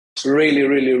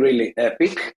really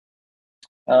epic.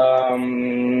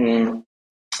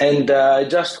 And I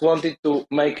just wanted to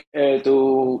make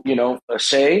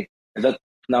say that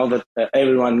now that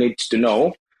everyone needs to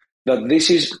know that this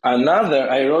is another.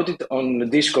 I wrote it on the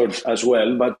Discord as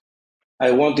well, but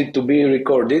I want it to be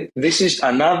recorded. This is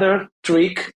another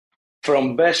trick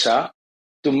from Besa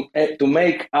to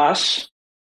make us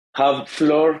have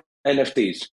floor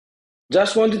NFTs.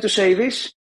 Just wanted to say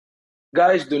this,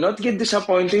 guys. Do not get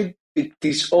disappointed. It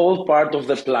is all part of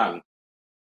the plan.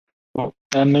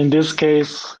 And in this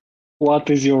case, what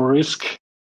is your risk?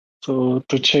 So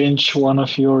to change one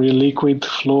of your illiquid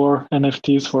floor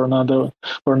NFTs for another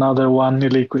one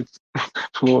illiquid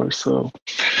floor. So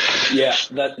yeah,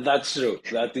 that's true.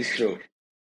 That is true.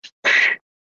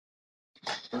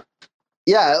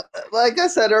 Yeah, like I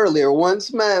said earlier, one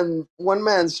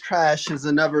man's trash is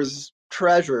another's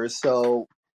treasure. So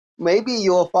maybe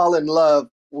you'll fall in love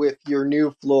with your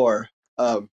new floor.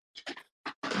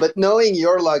 But knowing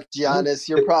your luck, Giannis,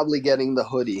 you're probably getting the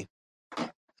hoodie.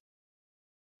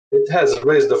 It has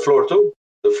raised the floor too.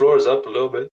 The floor is up a little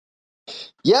bit.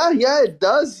 Yeah, it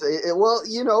does. Well,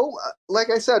 like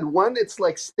I said, one, it's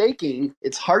like staking.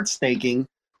 It's hard staking.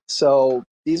 So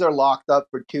these are locked up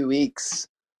for 2 weeks.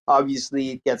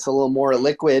 Obviously, it gets a little more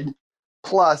liquid.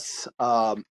 Plus,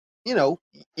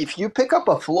 if you pick up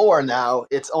a floor now,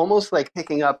 it's almost like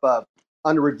picking up a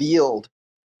unrevealed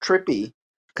Trippy,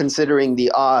 considering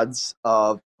the odds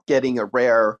of getting a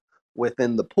rare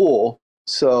within the pool.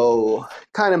 So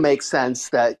kind of makes sense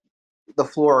that the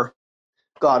floor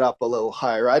got up a little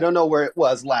higher. I don't know where it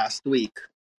was last week.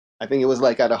 I think it was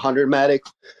like at 100 Matic,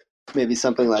 maybe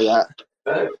something like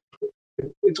that.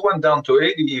 It went down to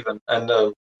 80 even. And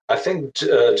I think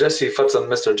Jesse Futz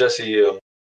and Mr. Jesse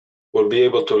will be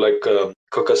able to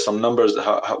cook us some numbers.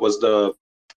 How was the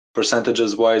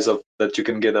percentages wise of that you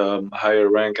can get a higher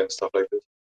rank and stuff like this?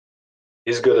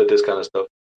 He's good at this kind of stuff,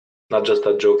 not just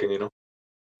at joking.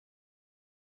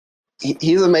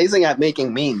 He's amazing at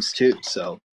making memes too.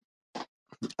 So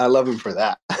I love him for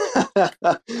that.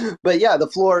 But yeah, the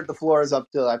floor is up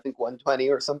to I think 120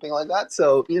 or something like that.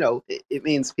 So it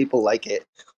means people like it.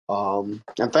 And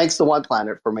thanks to One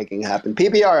Planet for making it happen.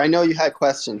 PBR, I know you had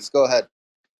questions. Go ahead.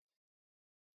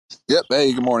 Yep.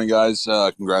 Hey, good morning, guys.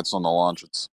 Congrats on the launch.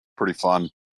 It's pretty fun.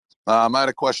 I had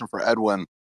a question for Edwin.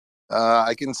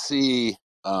 I can see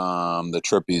the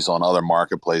Trippies on other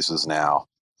marketplaces now.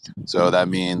 So that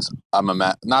means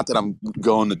not that I'm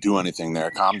going to do anything there.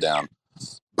 Calm down.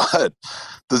 But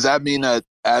does that mean that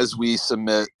as we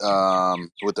submit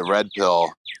with the red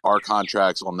pill, our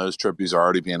contracts on those Trippies are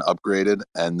already being upgraded?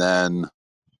 And then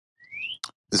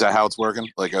is that how it's working?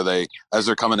 Like, are they, as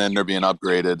they're coming in, they're being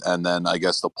upgraded, and then I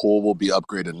guess the pool will be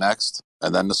upgraded next,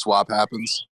 and then the swap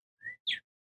happens?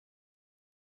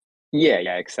 Yeah,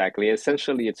 exactly.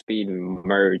 Essentially, it's being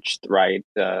merged, right?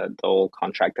 The old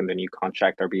contract and the new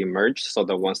contract are being merged. So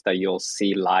the ones that you'll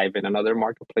see live in another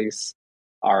marketplace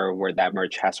are where that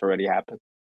merge has already happened.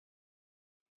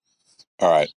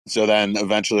 All right. So then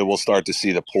eventually we'll start to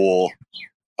see the pool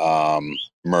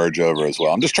merge over as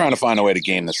well. I'm just trying to find a way to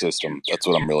game the system. That's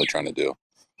what I'm really trying to do.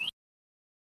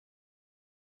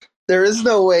 There is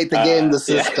no way to game the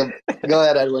Yeah. system. Go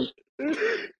ahead, Edwin.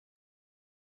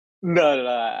 No.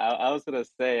 I was gonna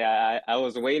say I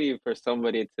was waiting for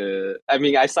somebody to. I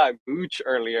mean, I saw Gooch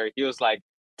earlier. He was like,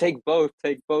 take both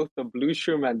the blue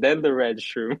shroom and then the red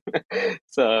shroom."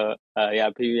 So yeah,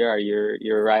 PBR,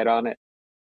 you're right on it.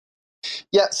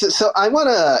 Yeah, so I want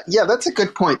to. Yeah, that's a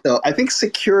good point, though. I think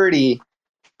security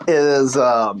is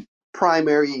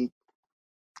primary.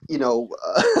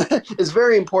 It's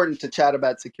very important to chat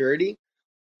about security,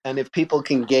 and if people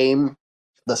can game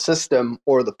the system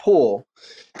or the pool,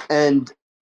 and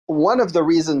one of the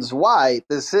reasons why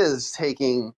this is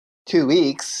taking 2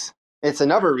 weeks, it's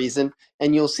another reason,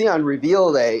 and you'll see on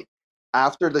reveal day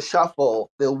after the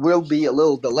shuffle there will be a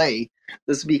little delay.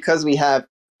 This is because we have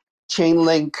chain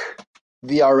link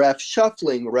VRF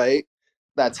shuffling, right?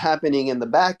 That's happening in the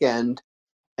back end,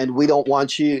 and we don't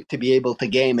want you to be able to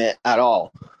game it at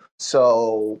all.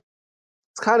 So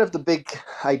it's kind of the big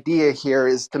idea here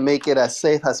is to make it as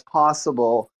safe as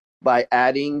possible by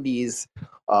adding these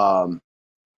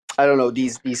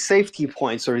these safety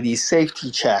points or these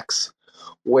safety checks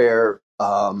where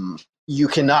you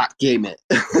cannot game it.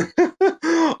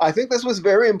 I think this was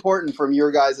very important from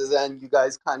your guys' end. You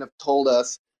guys kind of told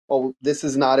us, "Oh, this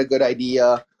is not a good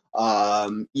idea."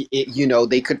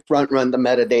 They could front run the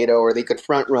metadata, or they could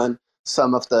front run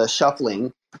some of the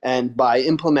shuffling, and by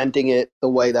implementing it the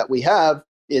way that we have,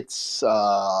 it's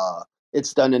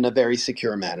done in a very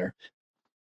secure manner.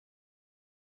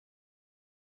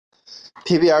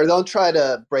 PBR, don't try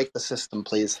to break the system,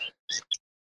 please.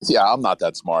 Yeah, I'm not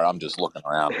that smart. I'm just looking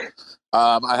around.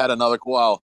 I had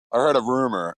I heard a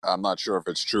rumor, I'm not sure if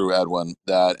it's true, Edwin,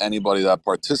 that anybody that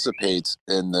participates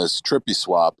in this Trippy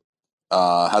swap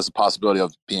has the possibility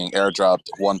of being airdropped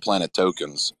One Planet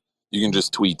tokens. You can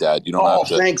just tweet that. You don't have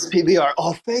to. Thanks, PBR.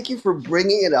 Oh, thank you for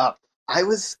bringing it up.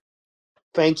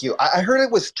 Thank you. I heard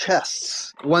it was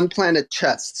chests, One Planet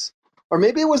chests. Or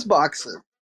maybe it was boxes.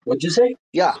 What'd you say?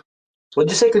 Yeah. What'd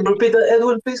you say? Can you repeat that,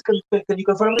 Edwin, please? Can you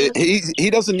confirm it? He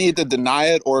doesn't need to deny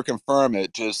it or confirm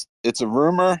it. Just it's a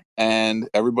rumor, and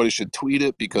everybody should tweet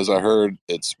it because I heard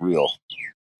it's real.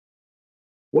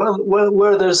 Well,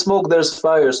 where there's smoke, there's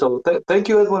fire. So thank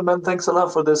you, Edwin, man. Thanks a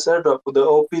lot for this airdrop, for the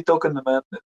OP token, man.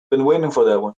 Been waiting for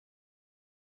that one.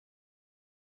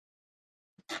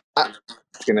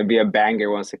 It's gonna be a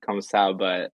banger once it comes out,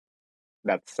 but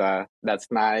that's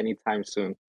not anytime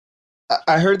soon.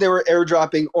 I heard they were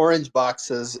airdropping orange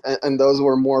boxes, and those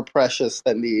were more precious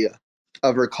than the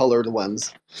other colored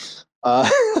ones.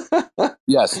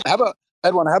 Yes. How about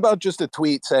Edwin? How about just a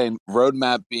tweet saying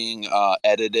roadmap being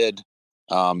edited,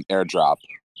 airdrop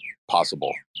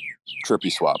possible, Trippy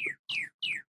swap.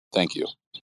 Thank you.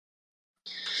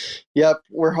 Yep,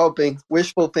 we're hoping.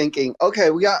 Wishful thinking.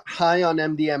 Okay, we got high on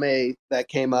MDMA that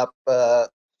came up.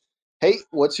 Hey,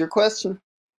 what's your question?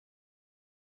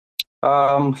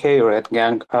 Hey, Red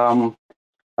Gang.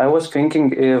 I was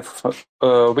thinking if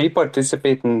we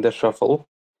participate in the shuffle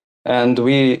and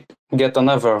we get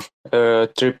another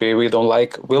Trippy we don't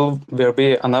like, will there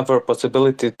be another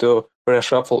possibility to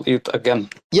reshuffle it again?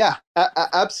 Yeah,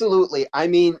 absolutely. I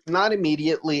mean, not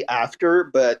immediately after,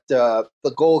 but the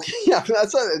goal. Yeah,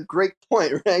 that's a great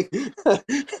point, right?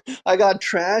 I got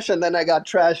trash, and then I got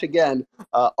trash again.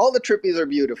 All the Trippies are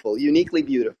beautiful, uniquely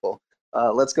beautiful.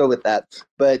 Let's go with that.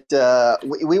 But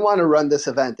we want to run this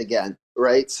event again,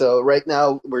 right? So right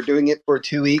now we're doing it for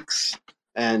 2 weeks,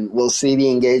 and we'll see the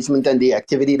engagement and the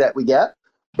activity that we get.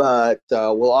 But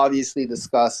we'll obviously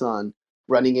discuss on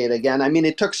running it again. I mean,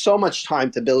 it took so much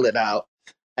time to build it out.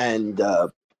 And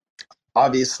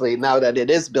obviously, now that it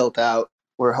is built out,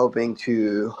 we're hoping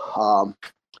to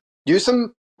do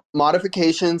some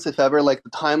modifications if ever, like the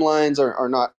timelines are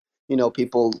not,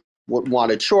 people would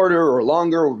want it shorter or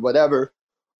longer or whatever.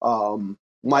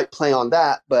 Might play on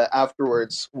that, but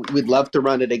afterwards we'd love to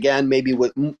run it again, maybe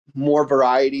with more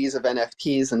varieties of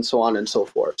NFTs and so on and so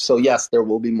forth. So yes, there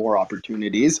will be more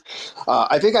opportunities.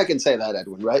 I think I can say that,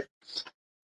 Edwin, right?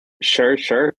 Sure.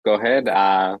 Go ahead.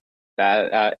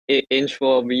 Inch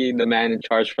will be the man in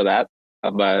charge for that,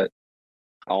 but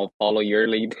I'll follow your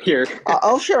lead here.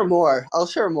 I'll share more.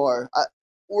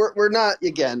 We're not,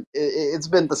 again. It's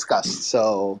been discussed,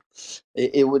 so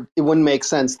it wouldn't make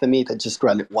sense to me to just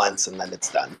run it once and then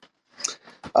it's done.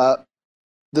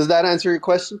 Does that answer your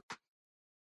question?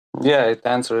 Yeah, it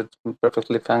answered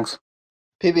perfectly. Thanks.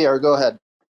 PBR, go ahead.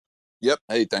 Yep.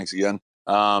 Hey, thanks again.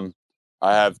 I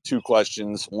have two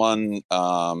questions. One,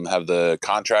 have the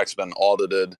contracts been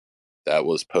audited? That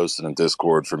was posted in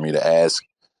Discord for me to ask.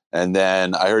 And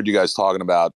then I heard you guys talking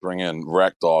about bringing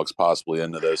Rekt dogs possibly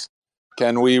into this.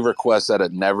 Can we request that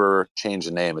it never change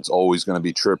the name? It's always going to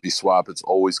be Trippy Swap. It's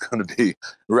always going to be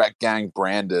Rekt Gang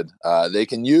branded. They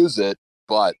can use it,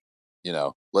 but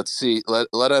let's see. Let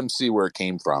them see where it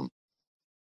came from.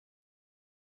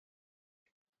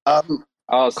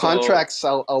 Contracts.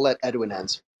 I'll let Edwin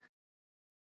answer.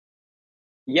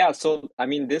 Yeah, so I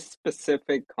mean, this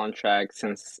specific contract,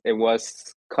 since it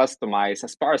was customized,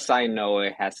 as far as I know,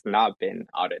 it has not been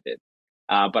audited.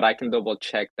 But I can double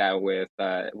check that with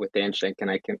the engine, and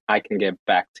I can get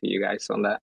back to you guys on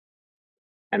that.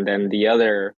 And then the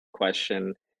other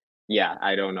question, yeah,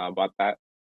 I don't know about that.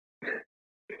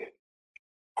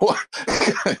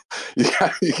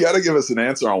 Yeah, you got to give us an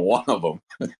answer on one of them.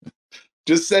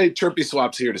 Just say Trippy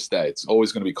Swap's here to stay. It's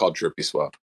always going to be called Trippy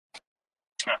Swap.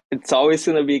 It's always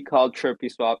going to be called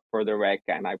Trippy Swap for the Rekt,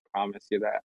 and I promise you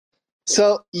that.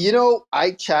 So,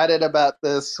 I chatted about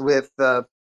this with, who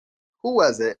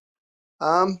was it?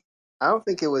 I don't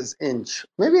think it was Inch.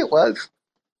 Maybe it was.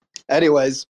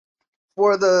 Anyways,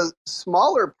 for the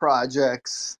smaller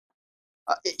projects,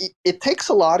 it takes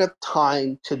a lot of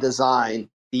time to design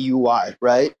the UI,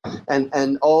 right?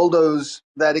 And all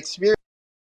that experience,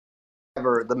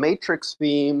 the matrix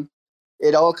theme,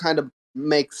 it all kind of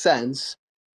makes sense.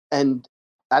 And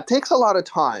that takes a lot of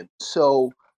time.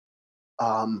 So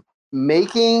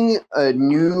making a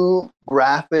new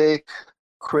graphic,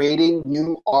 creating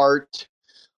new art,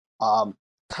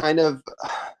 kind of,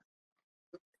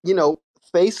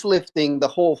 facelifting the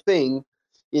whole thing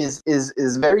is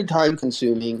very time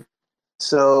consuming.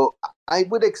 So I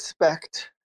would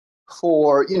expect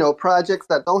for projects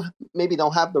that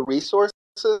don't have the resources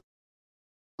to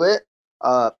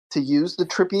use the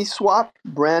Trippy Swap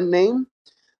brand name.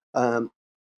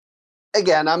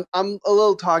 Again, I'm a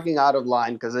little talking out of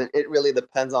line because it really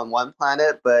depends on One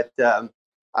Planet, but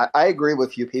I agree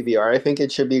with you, PBR. I think it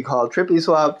should be called Trippy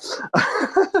Swap.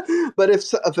 But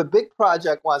if a big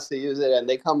project wants to use it and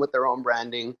they come with their own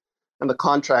branding and the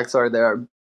contracts are there,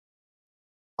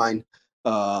 fine.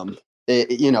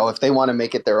 If they want to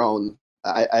make it their own,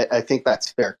 I think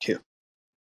that's fair too.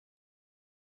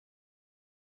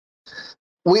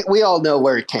 We all know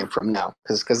where it came from now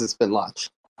because it's been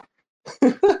launched.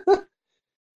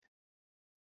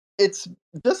 It's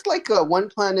just like One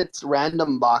Planet's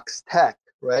random box tech,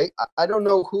 right? I don't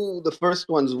know who the first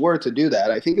ones were to do that.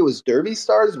 I think it was Derby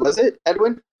Stars, was it,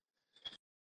 Edwin?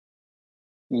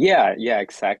 Yeah,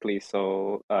 exactly.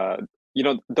 So,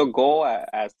 the goal,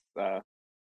 as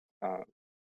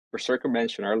Berserker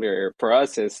mentioned earlier, for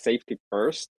us is safety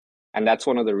first. And that's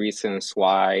one of the reasons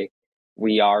why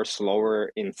we are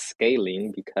slower in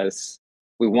scaling, because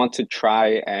we want to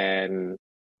try and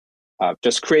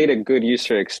just create a good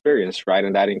user experience, right?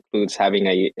 And that includes having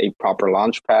a proper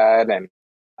launch pad and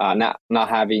not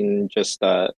having just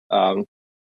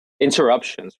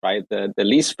interruptions, right? The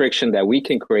least friction that we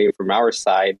can create from our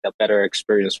side, the better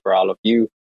experience for all of you.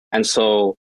 And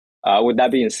so with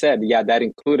that being said, yeah, that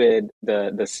included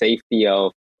the safety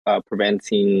of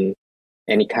preventing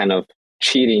any kind of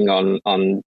cheating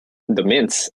on the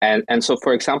mints. And so,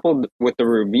 for example, with the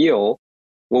reveal,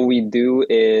 what we do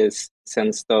is,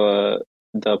 since the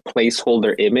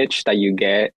placeholder image that you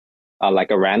get, like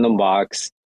a random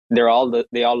box, they all look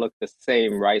the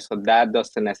same, right? So that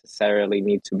doesn't necessarily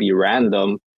need to be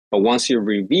random. But once you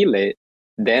reveal it,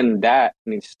 then that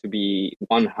needs to be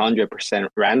 100%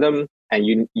 random,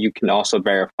 and you can also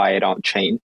verify it on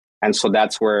chain. And so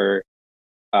that's where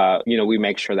we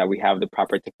make sure that we have the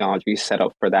proper technology set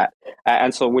up for that.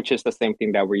 And so, which is the same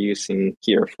thing that we're using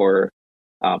here for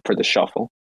the shuffle.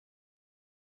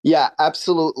 Yeah,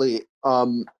 absolutely.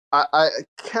 I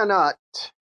cannot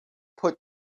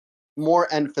more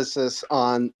emphasis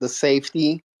on the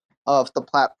safety of the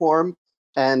platform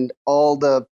and all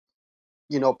the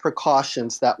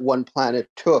precautions that One Planet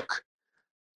took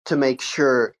to make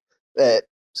sure that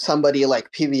somebody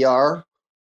like PVR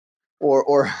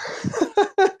or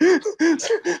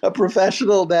a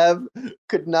professional dev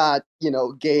could not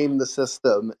game the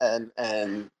system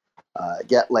and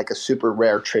get like a super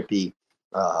rare Trippy,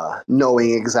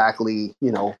 knowing exactly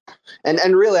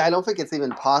and really I don't think it's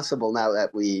even possible now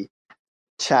that we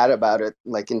chat about it,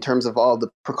 like in terms of all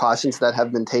the precautions that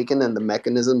have been taken and the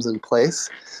mechanisms in place.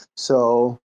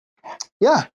 So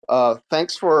yeah,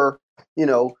 thanks for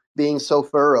being so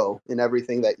thorough in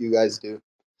everything that you guys do.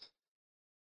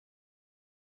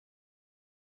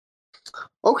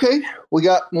 Okay, we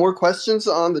got more questions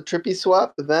on the Trippy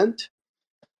Swap event.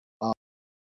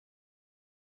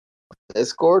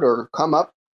 Discord or come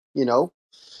up,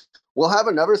 We'll have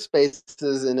another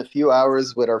spaces in a few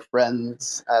hours with our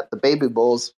friends at the Baby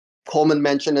Bowls. Coleman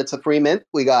mentioned it's a free mint.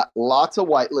 We got lots of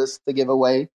whitelists to give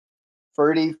away.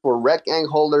 30 for Rekt Gang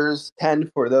holders, 10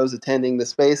 for those attending the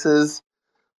spaces.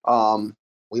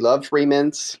 We love free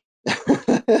mints.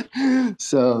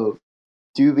 So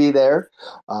do be there.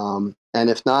 And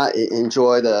if not,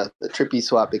 enjoy the Trippy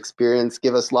Swap experience.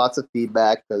 Give us lots of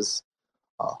feedback because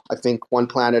I think One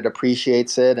Planet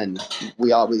appreciates it, and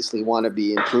we obviously want to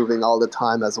be improving all the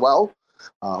time as well.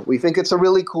 We think it's a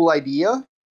really cool idea,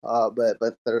 but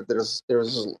there's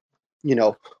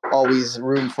always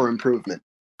room for improvement.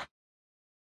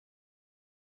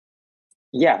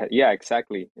 Yeah,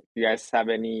 exactly. If you guys have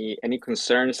any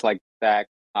concerns like that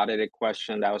audited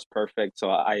question, that was perfect.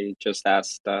 So I just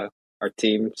asked our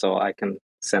team, so I can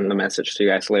send the message to you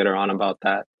guys later on about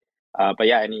that. But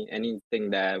yeah, anything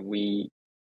that we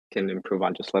can improve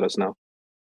on, just let us know.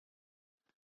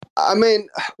 I mean,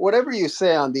 whatever you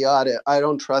say on the audit, I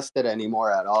don't trust it anymore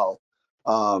at all.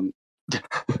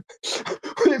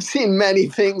 We've seen many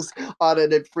things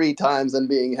audited 3 times and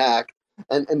being hacked,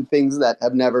 and things that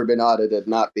have never been audited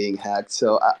not being hacked.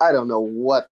 So I don't know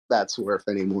what that's worth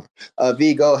anymore.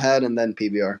 V, go ahead, and then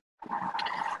PBR.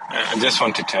 I just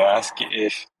wanted to ask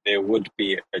if there would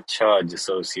be a charge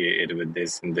associated with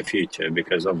this in the future,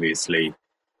 because obviously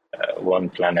One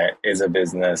Planet is a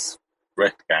business,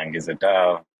 Rekt Gang is a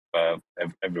DAO,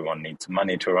 everyone needs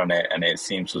money to run it, and it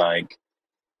seems like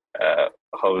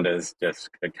holders just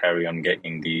carry on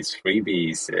getting these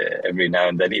freebies every now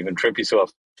and then. Even Trippy Swap,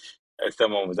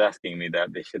 someone was asking me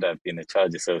that there should have been a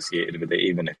charge associated with it,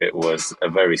 even if it was a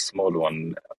very small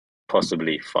one,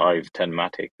 possibly 5-10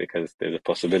 Matic, because there's a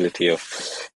possibility of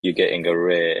you getting a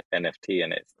rare NFT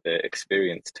and it's the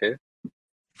experience too.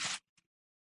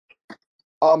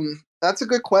 That's a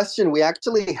good question. We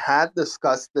actually had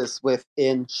discussed this with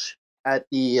Inch at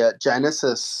the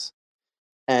Genesis,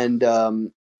 and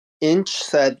Inch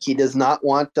said he does not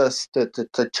want us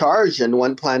to charge, and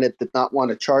One Planet did not want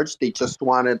to charge. They just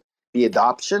wanted the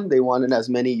adoption. They wanted as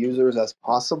many users as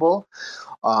possible.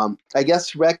 I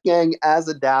guess Rekt Gang as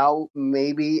a DAO,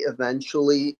 maybe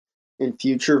eventually in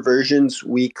future versions,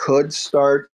 we could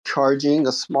start charging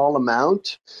a small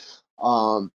amount.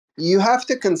 You have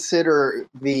to consider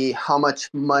how much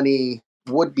money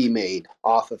would be made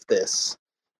off of this.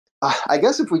 I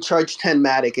guess if we charge 10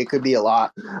 Matic, it could be a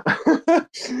lot.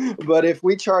 But if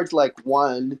we charge like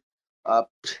 1,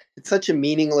 it's such a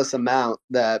meaningless amount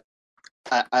that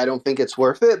I don't think it's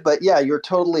worth it. But yeah, you're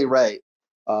totally right.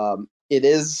 It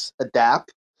is a DApp.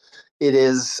 It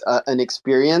is an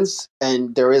experience,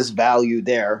 and there is value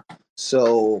there.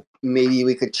 So maybe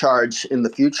we could charge in the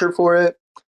future for it.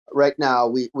 Right now,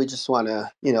 we just want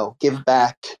to, give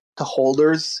back to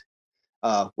holders.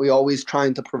 We always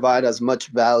trying to provide as much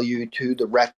value to the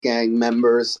Rekt Gang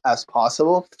members as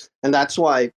possible. And that's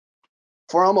why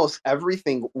for almost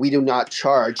everything, we do not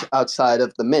charge outside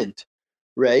of the mint,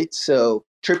 right? So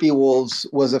Trippy Wolves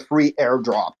was a free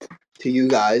airdrop to you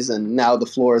guys, and now the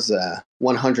floor is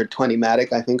 120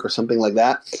 Matic, I think, or something like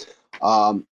that.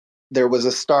 There was a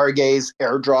Stargaze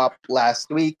airdrop last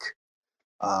week.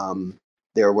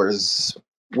 There was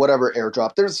whatever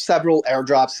airdrop. There's several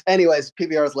airdrops. Anyways,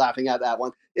 PBR is laughing at that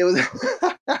one. It was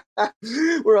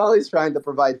we're always trying to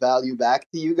provide value back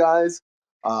to you guys.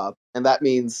 And that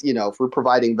means, if we're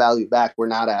providing value back, we're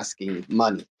not asking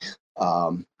money.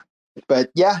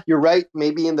 But yeah, you're right.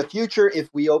 Maybe in the future, if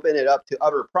we open it up to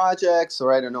other projects,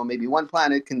 or I don't know, maybe One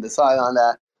Planet can decide on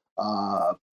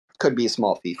that, could be a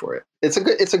small fee for it. It's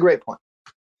a great point.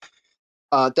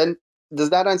 Then does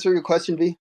that answer your question,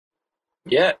 V?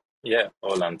 Yeah,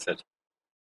 all answered.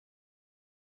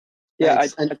 Yeah,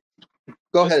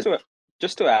 go ahead.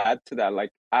 Just to add to that,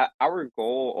 like our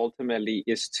goal ultimately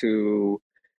is to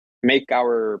make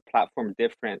our platform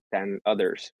different than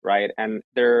others, right? And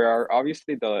there are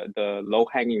obviously the low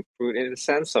hanging fruit in the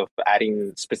sense of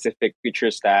adding specific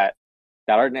features that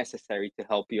are necessary to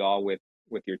help you all with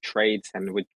your trades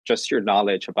and with just your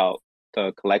knowledge about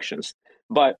the collections.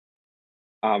 But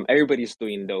everybody's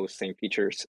doing those same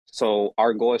features. So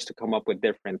our goal is to come up with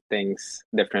different things,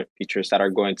 different features that are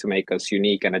going to make us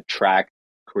unique and attract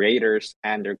creators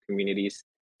and their communities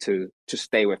to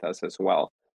stay with us as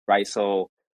well, right? So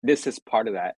this is part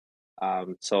of that.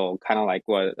 So kind of like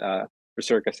what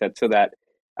Resurka said, so that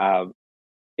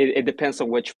it depends on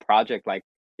which project. Like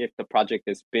if the project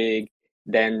is big,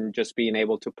 then just being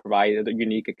able to provide a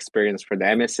unique experience for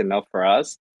them is enough for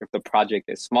us. If the project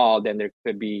is small, then there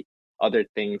could be other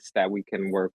things that we can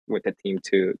work with the team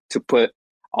to put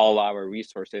all our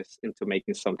resources into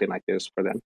making something like this for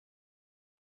them.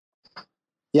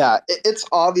 Yeah, it's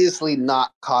obviously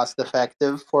not cost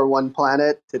effective for One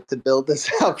Planet to build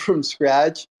this out from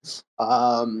scratch.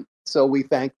 So we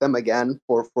thank them again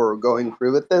for going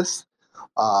through with this.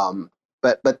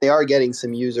 But they are getting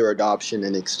some user adoption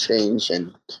and exchange,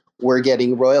 and we're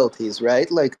getting royalties, right?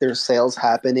 Like there's sales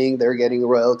happening, they're getting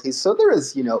royalties. So there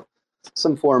is,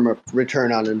 some form of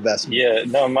return on investment. Yeah,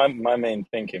 no, my main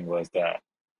thinking was that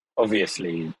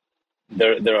obviously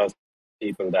there are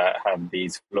people that have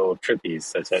these flow trippies,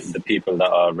 such as the people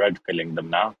that are red pilling them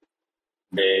now.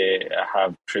 They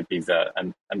have trippies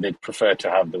and they prefer to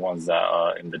have the ones that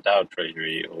are in the DAO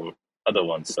treasury or other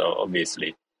ones. So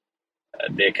obviously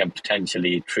they can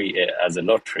potentially treat it as a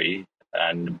lottery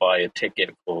and buy a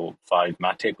ticket for 5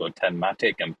 Matic or 10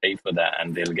 Matic and pay for that,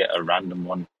 and they'll get a random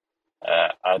one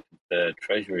out of the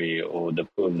treasury or the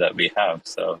pool that we have.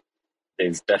 So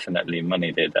there's definitely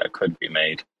money there that could be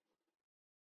made.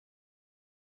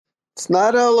 It's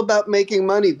not all about making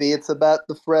money, V. It's about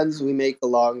the friends we make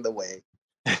along the way.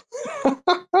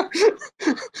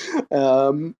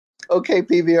 Okay,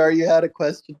 PVR, you had a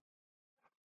question.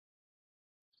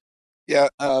 Yeah,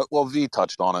 well, V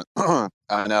touched on it.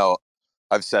 I know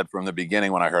I've said from the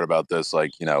beginning when I heard about this,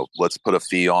 like, let's put a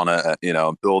fee on it,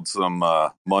 build some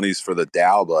monies for the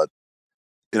DAO. But,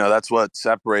 that's what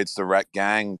separates the Rekt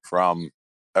gang from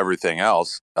everything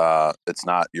else. It's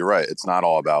not, you're right, it's not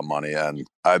all about money. And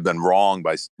I've been wrong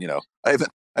by, I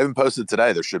haven't posted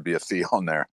today. There should be a fee on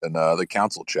there in the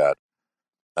council chat.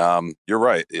 You're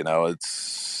right.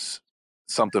 It's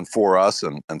something for us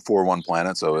and for One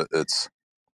Planet. So it's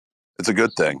a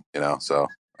good thing, so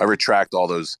I retract all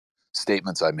those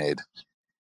statements I made.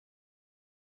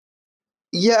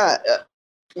 Yeah,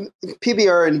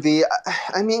 PBR and V,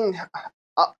 I mean,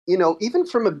 even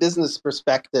from a business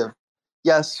perspective,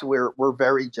 yes, we're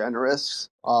very generous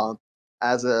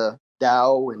as a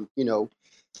DAO, and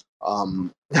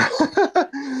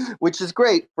which is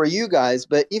great for you guys.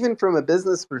 But even from a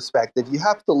business perspective, you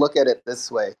have to look at it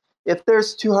this way: if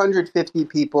there's 250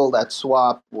 people that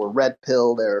swap or red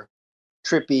pill their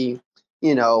Trippy,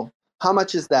 how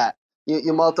much is that?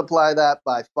 You multiply that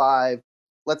by 5.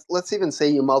 Let's even say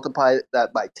you multiply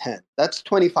that by 10. That's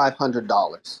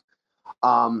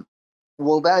 $2,500.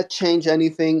 Will that change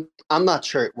anything? I'm not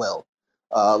sure it will.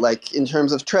 Like in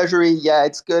terms of treasury, yeah,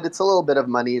 it's good. It's a little bit of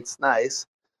money. It's nice.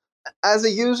 As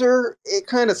a user, it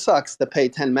kind of sucks to pay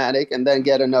 10 Matic and then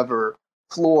get another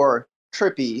floor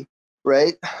Trippy,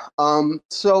 right?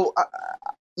 So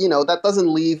that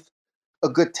doesn't leave a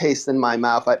good taste in my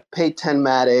mouth. I paid 10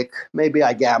 Matic. Maybe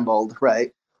I gambled,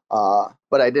 right?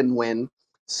 But I didn't win.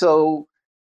 So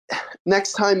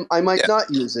next time I might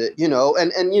not use it,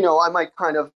 and I might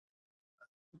kind of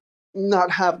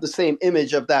not have the same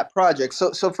image of that project.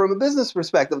 So from a business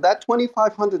perspective, that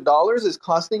 $2,500 is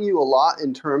costing you a lot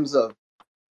in terms of,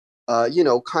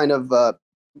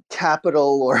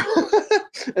 capital or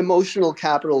emotional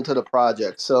capital to the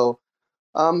project. So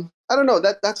I don't know.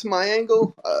 That's my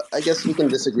angle. I guess we can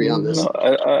disagree on this. No,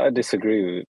 I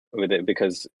disagree with it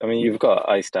because you've got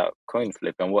iced out coin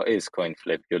flip, and what is coin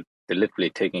flip? You're literally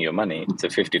taking your money. It's a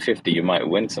 50-50. You might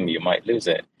win some, you might lose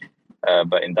it.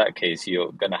 But in that case,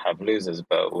 you're gonna have losers.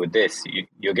 But with this,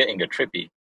 you're getting a Trippy,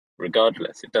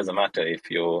 regardless. It doesn't matter if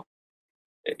you're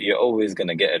always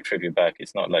gonna get a Trippy back.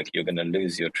 It's not like you're gonna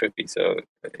lose your Trippy. So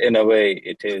in a way,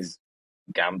 it is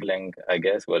gambling, I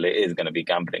guess. Well, it is gonna be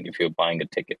gambling if you're buying a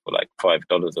ticket for like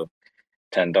 $5 or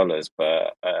 $10,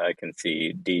 but I can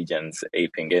see degens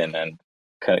aping in and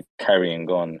carrying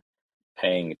on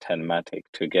paying 10 Matic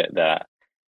to get that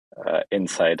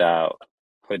inside out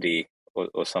hoodie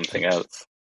or something else.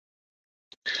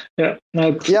 Yeah.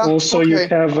 okay. Also, you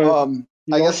have.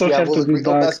 I guess we'll agree.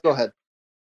 Best, go ahead.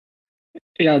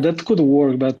 Yeah, that could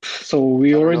work, but so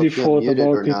we already thought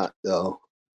about it. Not, though.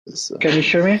 Can you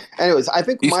hear me? Anyways, I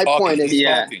think my point is,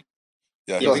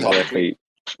 Yeah, Yeah, he's talking.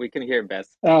 we can hear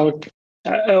best. Okay.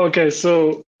 Okay,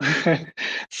 so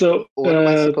so What am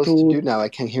I supposed to to do now? I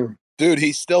can't hear him. Dude,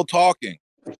 he's still talking.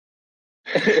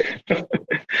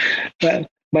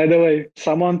 by the way,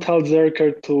 someone tell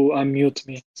Zerker to unmute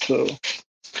me. So,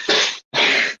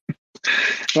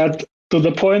 but to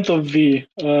the point of V,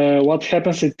 what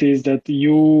happens it is that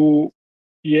you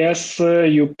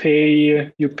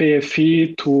pay a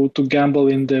fee to gamble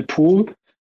in the pool,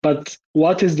 but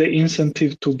what is the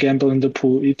incentive to gamble in the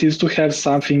pool? It is to have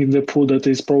something in the pool that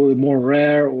is probably more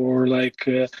rare or like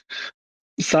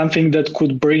something that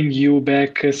could bring you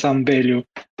back some value.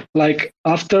 Like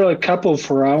after a couple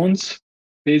of rounds,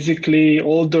 basically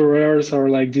all the rares are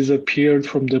like disappeared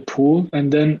from the pool,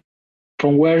 and then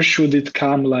from where should it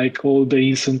come, like all the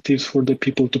incentives for the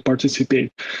people to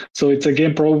participate? So it's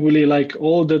again probably like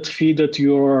all that fee that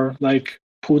you're like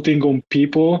putting on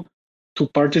people to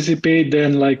participate,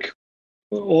 then like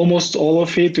almost all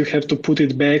of it you have to put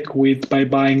it back with by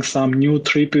buying some new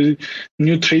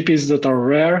trippies that are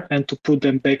rare and to put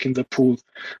them back in the pool.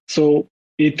 So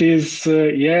it is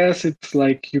yes, it's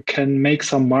like you can make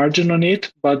some margin on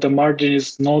it, but the margin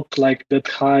is not like that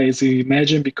high as you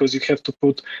imagine, because you have to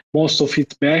put most of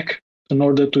it back in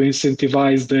order to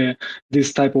incentivize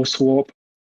this type of swap.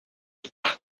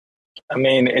 I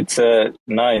mean, it's a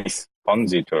nice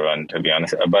Ponzi to run, to be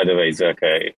honest. By the way,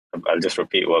 Zerka, I'll just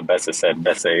repeat what Bessa said.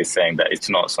 Bessa is saying that it's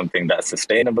not something that's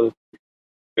sustainable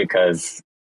because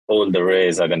all the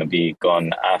rays are going to be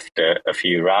gone after a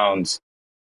few rounds.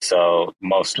 So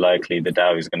most likely the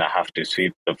DAO is going to have to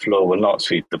sweep the floor. Well, not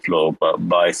sweep the floor, but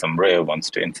buy some rare ones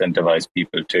to incentivize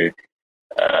people to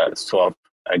swap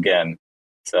again.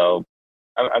 So,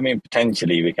 I mean,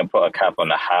 potentially we can put a cap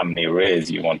on how many rays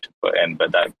you want to put in,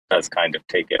 but that does kind of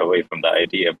take it away from the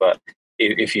idea. But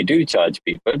if you do charge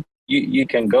people, you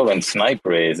can go and snipe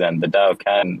rays, and the DAO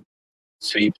can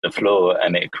sweep the floor,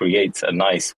 and it creates a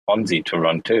nice Ponzi to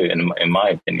run too, in my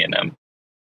opinion.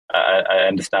 I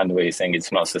understand the way you're saying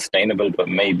it's not sustainable, but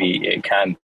maybe it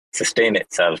can sustain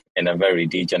itself in a very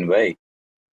degen way.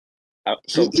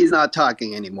 He's not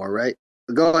talking anymore, right?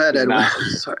 Go ahead, Edwin.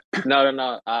 Sorry.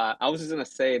 No. I was just gonna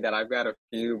say that I've got a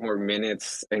few more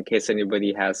minutes in case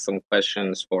anybody has some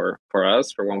questions for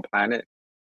us for One Planet.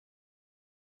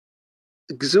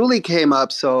 Xuli came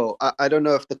up, so I don't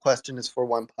know if the question is for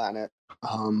One Planet.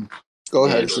 Go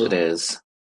ahead. Yes, it is.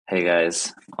 Hey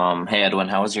guys. Hey Edwin,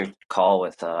 how was your call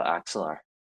with Axelar?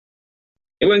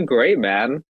 It went great,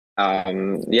 man.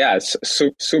 Yeah,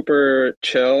 super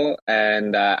chill,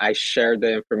 and I shared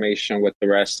the information with the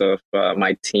rest of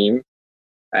my team,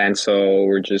 and so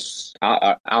we're just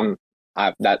I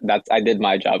did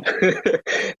my job.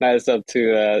 Now it's up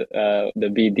to the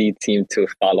BD team to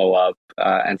follow up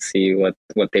and see what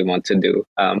they want to do.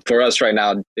 For us right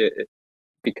now,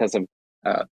 because of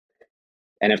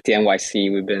NFT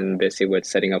NYC, we've been busy with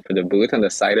setting up for the booth and the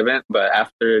side event. But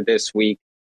after this week,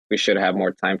 we should have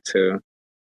more time to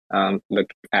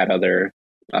look at other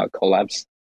collabs.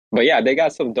 But yeah, they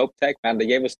got some dope tech, man. They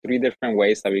gave us 3 different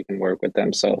ways that we can work with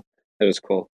them, so it was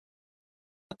cool.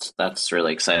 That's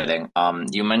really exciting.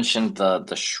 You mentioned the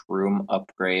shroom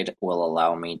upgrade will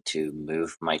allow me to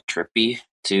move my Trippy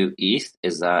to ETH.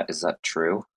 Is that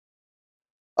true?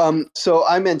 So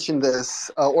I mentioned this,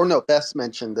 or no, Bess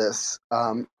mentioned this.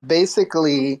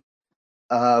 Basically,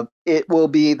 it will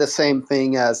be the same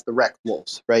thing as the Rekt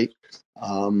wolves, right?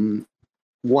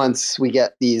 Once we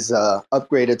get these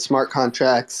upgraded smart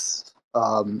contracts,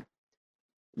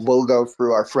 we'll go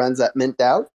through our friends at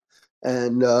MintDAO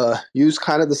and use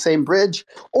kind of the same bridge.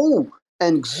 Oh,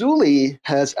 and Xuli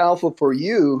has alpha for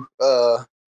you. Go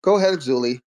ahead,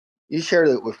 Xuli. You shared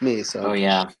it with me, so. Oh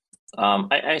yeah.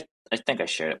 I think I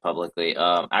shared it publicly.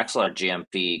 Axelar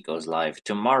GMP goes live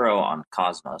tomorrow on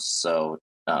Cosmos, so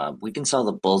we can sell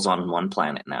the bulls on One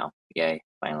Planet now. Yay!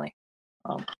 Finally.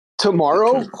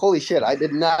 Tomorrow? Holy shit! I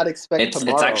did not expect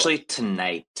tomorrow. It's actually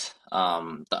tonight.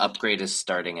 The upgrade is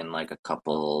starting in like a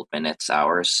couple minutes,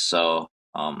 hours. So,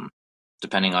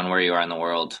 depending on where you are in the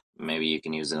world, maybe you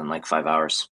can use it in like 5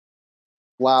 hours.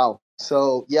 Wow!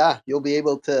 So yeah, you'll be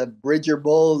able to bridge your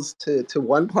bulls to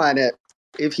One Planet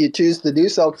if you choose to do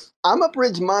so. I'm a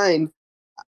bridge mine.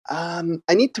 I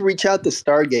need to reach out to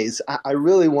Stargaze. I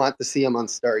really want to see him on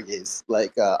Stargaze.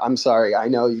 Like, I'm sorry, I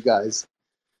know you guys.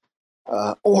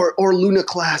 Or Luna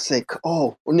Classic.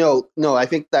 Oh no, I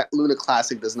think that Luna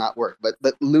Classic does not work. But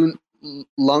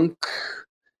Lunk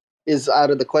is out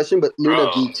of the question. But Luna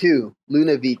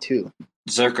V2,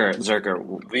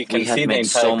 Zerker, we had made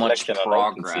so much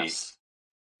progress.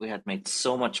 We had made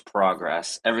so much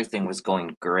progress. Everything was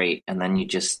going great, and then you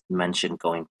just mentioned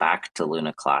going back to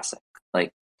Luna Classic.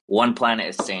 Like, One Planet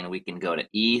is saying we can go to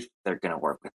ETH. They're going to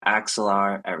work with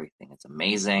Axelar. Everything is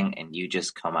amazing. And you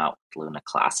just come out with Luna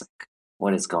Classic.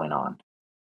 What is going on?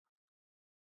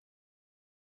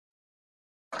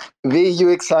 V, you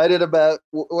excited about,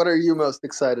 what are you most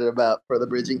excited about for the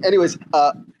bridging? Anyways,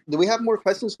 do we have more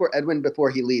questions for Edwin before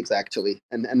he leaves, actually?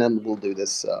 And then we'll do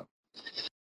this.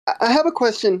 I have a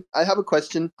question.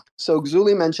 So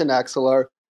Xuli mentioned Axelar.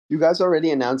 You guys already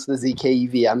announced the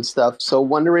ZK EVM stuff. So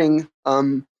wondering,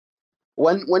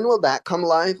 when will that come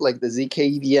live? Like the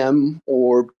ZK EVM,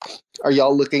 or are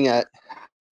y'all looking at,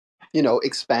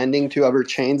 expanding to other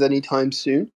chains anytime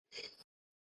soon?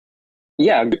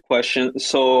 Yeah, good question.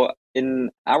 So in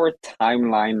our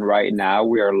timeline right now,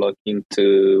 we are looking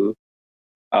to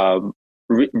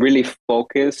really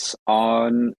focus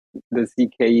on the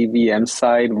ZK EVM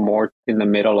side more in the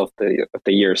middle of the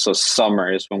year. So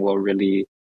summer is when we'll really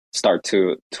start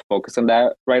to focus on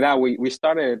that. Right now, we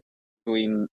started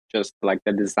doing just like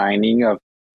the designing of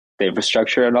the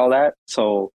infrastructure and all that.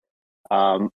 So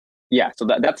yeah, so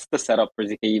that's the setup for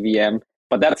ZK EVM.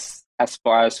 But that's as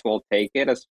far as we'll take it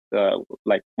as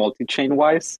like multi-chain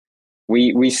wise.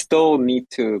 We still need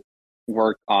to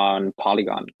work on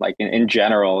Polygon, like in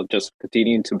general, just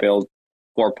continuing to build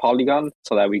for Polygon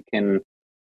so that we can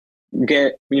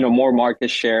get more market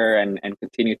share and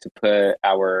continue to put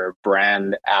our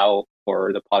brand out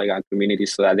for the Polygon community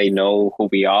so that they know who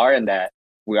we are and that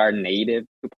we are native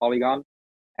to Polygon.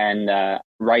 And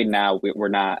right now we're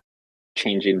not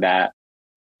changing that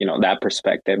that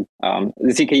perspective. The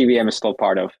ZK EVM is still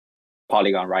part of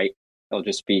Polygon, right? It'll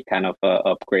just be kind of a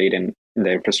upgrade in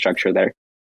the infrastructure there.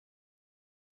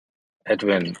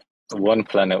 Edwin, One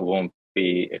Planet won't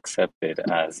be accepted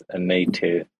as a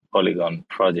native Polygon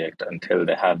project until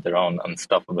they have their own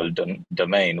unstoppable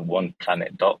domain,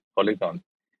 oneplanet.polygon.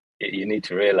 You need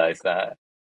to realize that.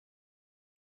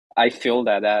 I feel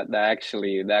that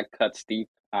actually that cuts deep.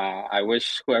 I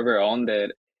wish whoever owned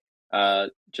it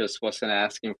just wasn't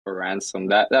asking for ransom.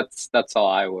 That's all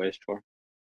I wish for.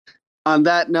 On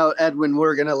that note, Edwin,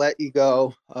 we're gonna let you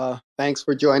go. Thanks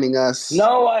for joining us.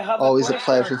 No, I have always a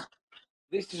pleasure.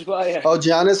 This is why. Oh,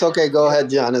 Giannis. Okay, go ahead,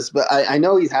 Giannis. But I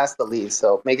know he has to leave,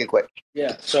 so make it quick.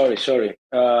 Yeah, sorry.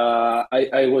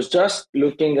 I was just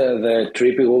looking at the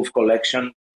Trippy Wolf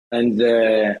collection and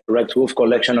the Rekt Wolf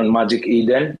collection on Magic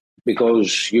Eden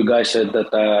because you guys said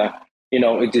that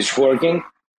it is working,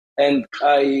 and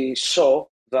I saw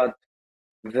that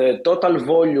the total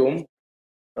volume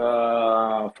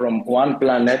from One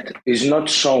Planet is not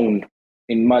shown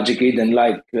in Magic Eden,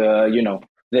 like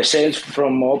the sales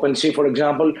from OpenSea, for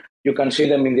example. You can see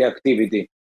them in the activity,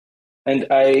 and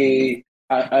I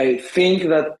think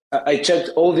that I checked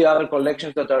all the other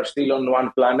collections that are still on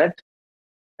One Planet,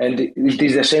 and it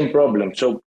is the same problem.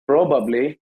 So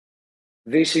probably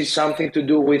this is something to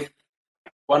do with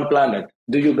One Planet.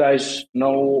 Do you guys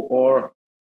know, or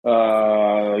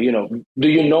do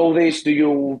you know this? Do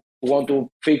you want to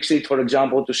fix it, for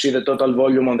example, to see the total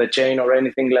volume on the chain or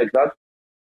anything like that?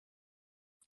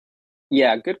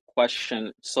 Yeah, good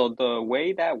question. So the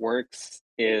way that works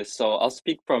is, so I'll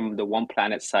speak from the One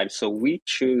Planet side. So we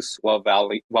choose what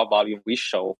volume we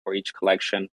show for each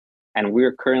collection, and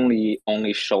we're currently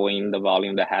only showing the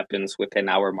volume that happens within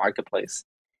our marketplace.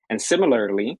 And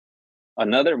similarly,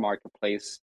 another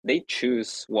marketplace, they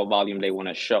choose what volume they want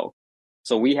to show.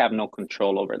 So we have no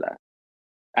control over that.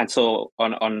 And so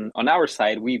on our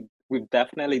side, we've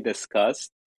definitely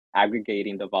discussed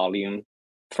aggregating the volume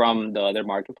from the other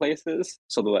marketplaces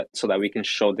so that we can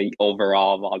show the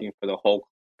overall volume for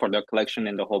the collection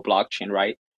and the whole blockchain,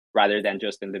 right? Rather than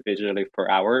just individually for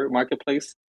our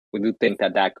marketplace. We do think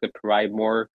that could provide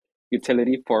more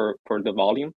utility for the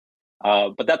volume.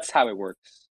 But that's how it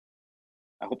works.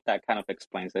 I hope that kind of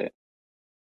explains it.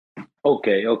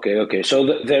 Okay.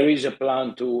 So there is a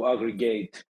plan to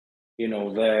aggregate,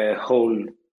 the whole,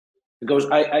 because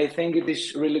I think it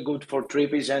is really good for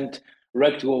Trippies and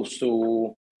Rekt Wolves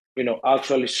to,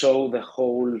 actually show the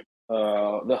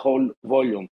whole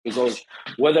volume, because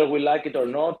whether we like it or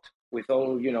not, with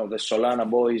all, the Solana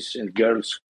boys and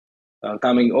girls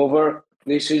coming over,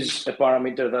 this is a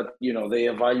parameter that, they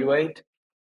evaluate.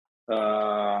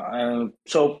 And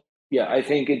so, yeah, I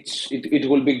think it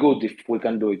will be good if we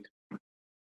can do it.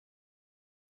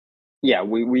 Yeah,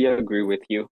 we agree with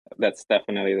you. That's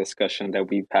definitely a discussion that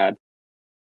we've had.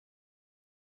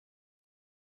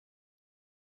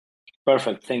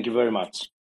 Perfect. Thank you very much.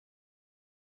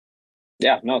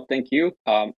 Yeah, no, thank you.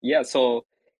 Yeah, so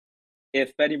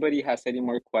if anybody has any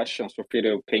more questions, feel free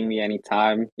to ping me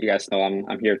anytime. You guys know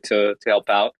I'm here to help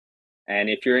out. And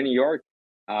if you're in New York,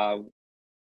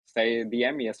 say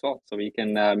DM me as well so we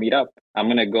can meet up. I'm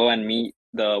gonna go and meet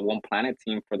the One Planet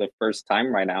team for the first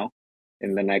time right now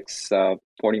in the next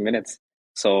 40 minutes.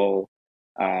 So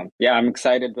yeah, I'm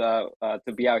excited to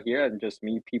be out here and just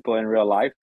meet people in real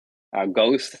life.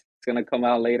 Ghost is gonna come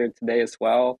out later today as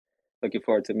well. Looking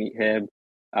forward to meet him.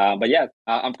 But yeah,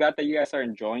 I'm glad that you guys are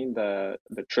enjoying the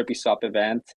Trippy Swap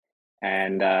event.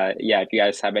 And yeah, if you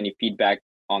guys have any feedback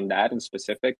on that in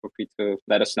specific, feel free to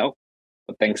let us know.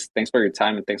 But thanks for your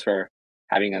time and thanks for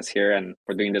having us here and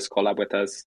for doing this collab with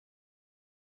us.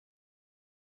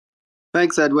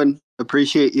 Thanks, Edwin.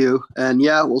 Appreciate you. And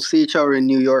yeah, we'll see each other in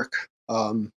New York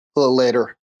a little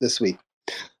later this week.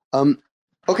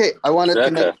 Okay, I wanted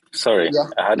to make... Sorry, yeah.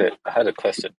 I had a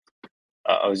question.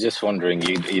 I was just wondering,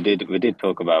 we did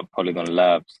talk about Polygon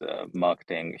Labs,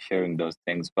 marketing, sharing those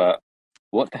things, but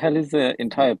what the hell is the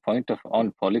entire point of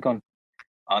on Polygon?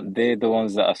 Aren't they the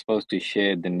ones that are supposed to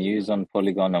share the news on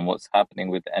Polygon and what's happening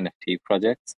with NFT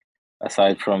projects,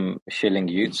 aside from shilling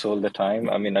youths all the time?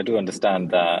 I mean, I do understand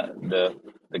that the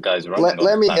guys running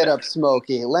Let me hit up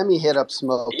Smokey. Let me hit up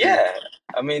Smokey. Yeah,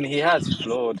 I mean, he has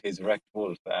flawed his Rekt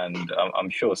Wolf, and I'm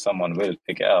sure someone will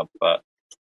pick it up, but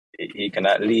he can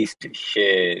at least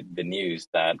share the news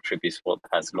that Trippy Swap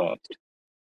has launched.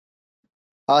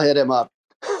 I'll hit him up.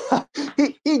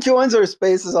 he joins our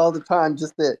spaces all the time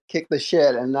just to kick the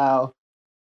shit, and now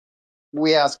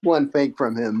we ask one thing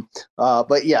from him.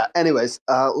 But yeah, anyways,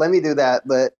 let me do that.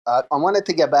 But I wanted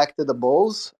to get back to the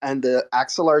Bulls and the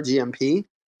Axelar GMP.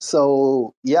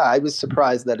 So yeah, I was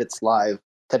surprised that it's live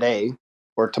today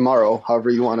or tomorrow, however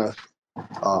you want to,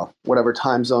 whatever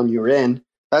time zone you're in.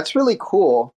 That's really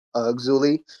cool,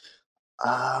 Xuli.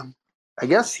 I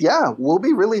guess, yeah, will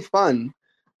be really fun.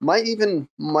 Might even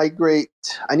migrate.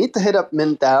 I need to hit up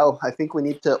MintDAO. I think we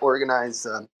need to organize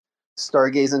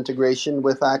Stargaze integration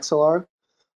with Axelar,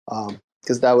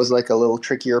 because that was like a little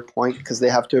trickier point because they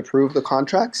have to approve the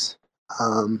contracts.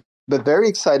 But very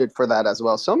excited for that as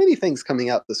well. So many things coming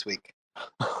out this week.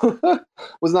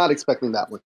 Was not expecting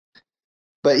that one.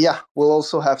 But yeah, we'll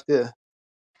also have to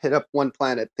hit up One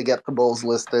Planet to get the Bulls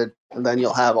listed, and then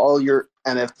you'll have all your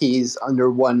NFTs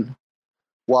under one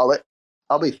wallet.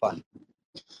 That'll be fun.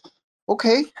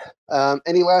 Okay.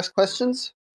 Any last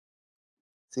questions?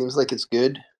 Seems like it's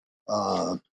good.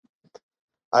 I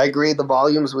agree. The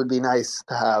volumes would be nice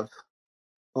to have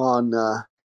on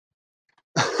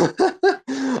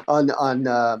on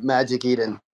Magic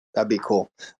Eden. That'd be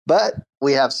cool. But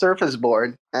we have Surface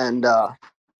Board, and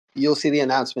you'll see the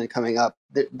announcement coming up.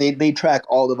 They track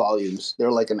all the volumes.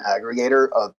 They're like an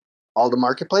aggregator of all the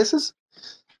marketplaces,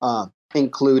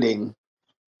 including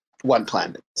One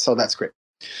Planet. So that's great.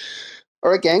 All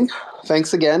right, gang.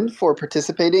 Thanks again for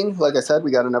participating. Like I said,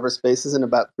 we got another spaces in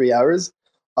about 3 hours.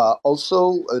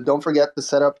 Also, don't forget to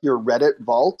set up your Reddit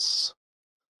vaults.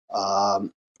 Reddit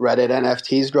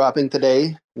NFTs dropping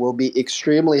today will be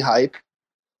extremely hype.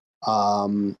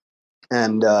 And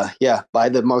yeah, buy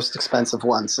the most expensive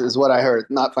ones is what I heard.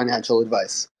 Not financial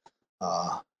advice,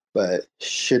 but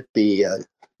should be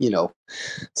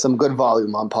some good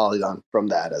volume on Polygon from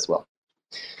that as well.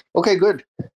 Okay, good.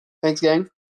 Thanks, gang.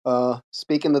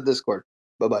 Speak in the Discord.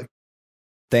 Bye-bye.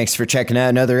 Thanks for checking out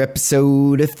another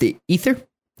episode of The Ether.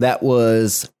 That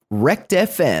was Rekt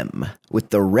FM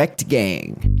with the Rekt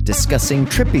Gang discussing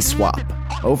Trippy Swap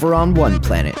over on One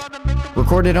Planet.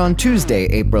 Recorded on Tuesday,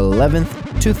 April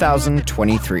 11th,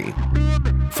 2023.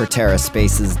 For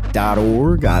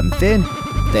TerraSpaces.org, I'm Finn.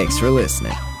 Thanks for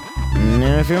listening. And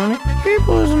if you want to keep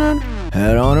listening,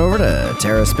 head on over to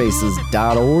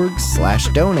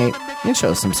TerraSpaces.org/donate and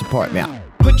show some support, man.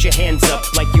 Put your hands up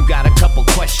like you got a couple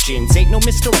questions. Ain't no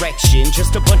misdirection,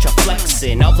 just a bunch of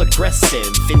flexing. All aggressive,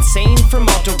 insane from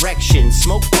all directions.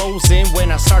 Smoke rolls in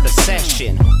when I start a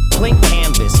session. Blank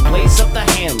canvas, blaze up the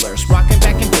handlers. Rocking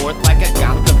back and forth like I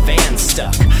got the van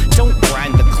stuck. Don't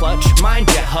grind the clutch,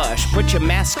 mind your hush. Put your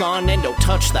mask on and don't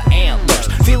touch the antlers.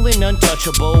 Feeling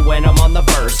untouchable when I'm on the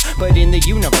verse. But in the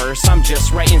universe, I'm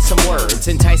just writing some words.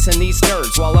 Enticing these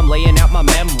nerds while I'm laying out my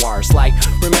memoirs. Like,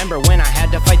 remember when I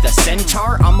had to fight the centaur?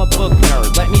 I'm a book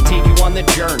nerd, let me take you on the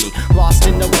journey. Lost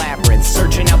in the labyrinth,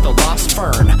 searching out the lost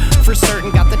fern. For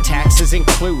certain got the taxes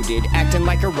included. Acting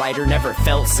like a writer, never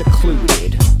felt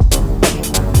secluded.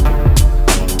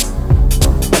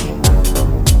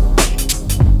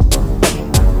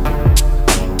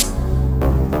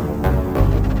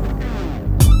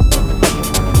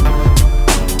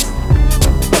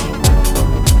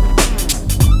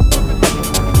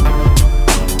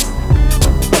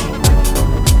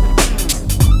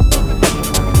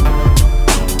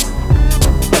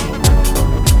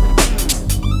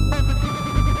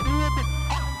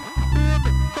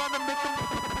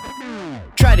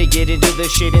 get into the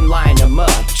shit and line them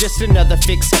up. Just another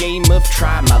fixed game of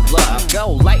try my luck.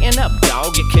 Go, lighten up,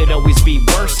 dog, it could always be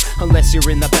worse. Unless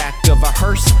you're in the back of a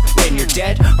hearse, then you're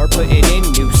dead, or putting in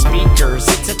new speakers.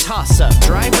 It's a toss-up,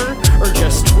 driver or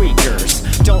just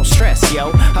tweakers. Don't stress,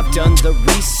 yo, I've done the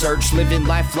research. Living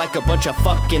life like a bunch of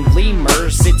fucking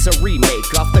lemurs. It's a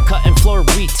remake, off the cutting floor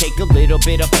we take a little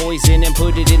bit of poison and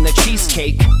put it in the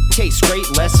cheesecake. Tastes great,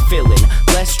 less filling,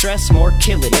 less stress, more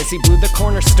killing. As he blew the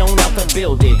cornerstone out the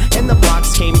building, and the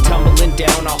blocks came tumbling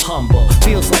down all humble.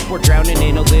 Feels like we're drowning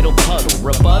in a little puddle.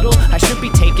 Rebuttal, I should be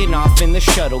taking off in the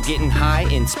shuttle, getting high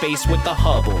in space with the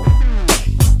Hubble.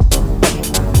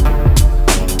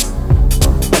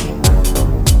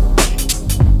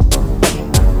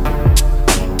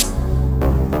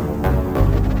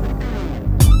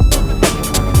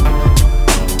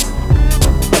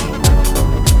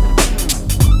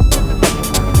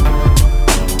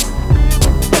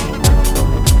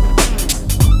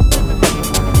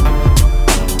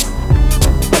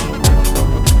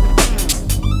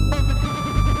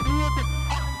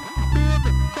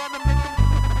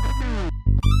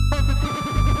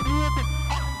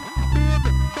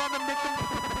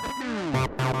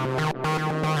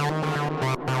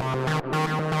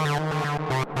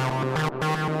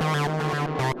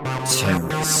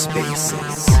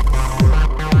 TerraSpaces.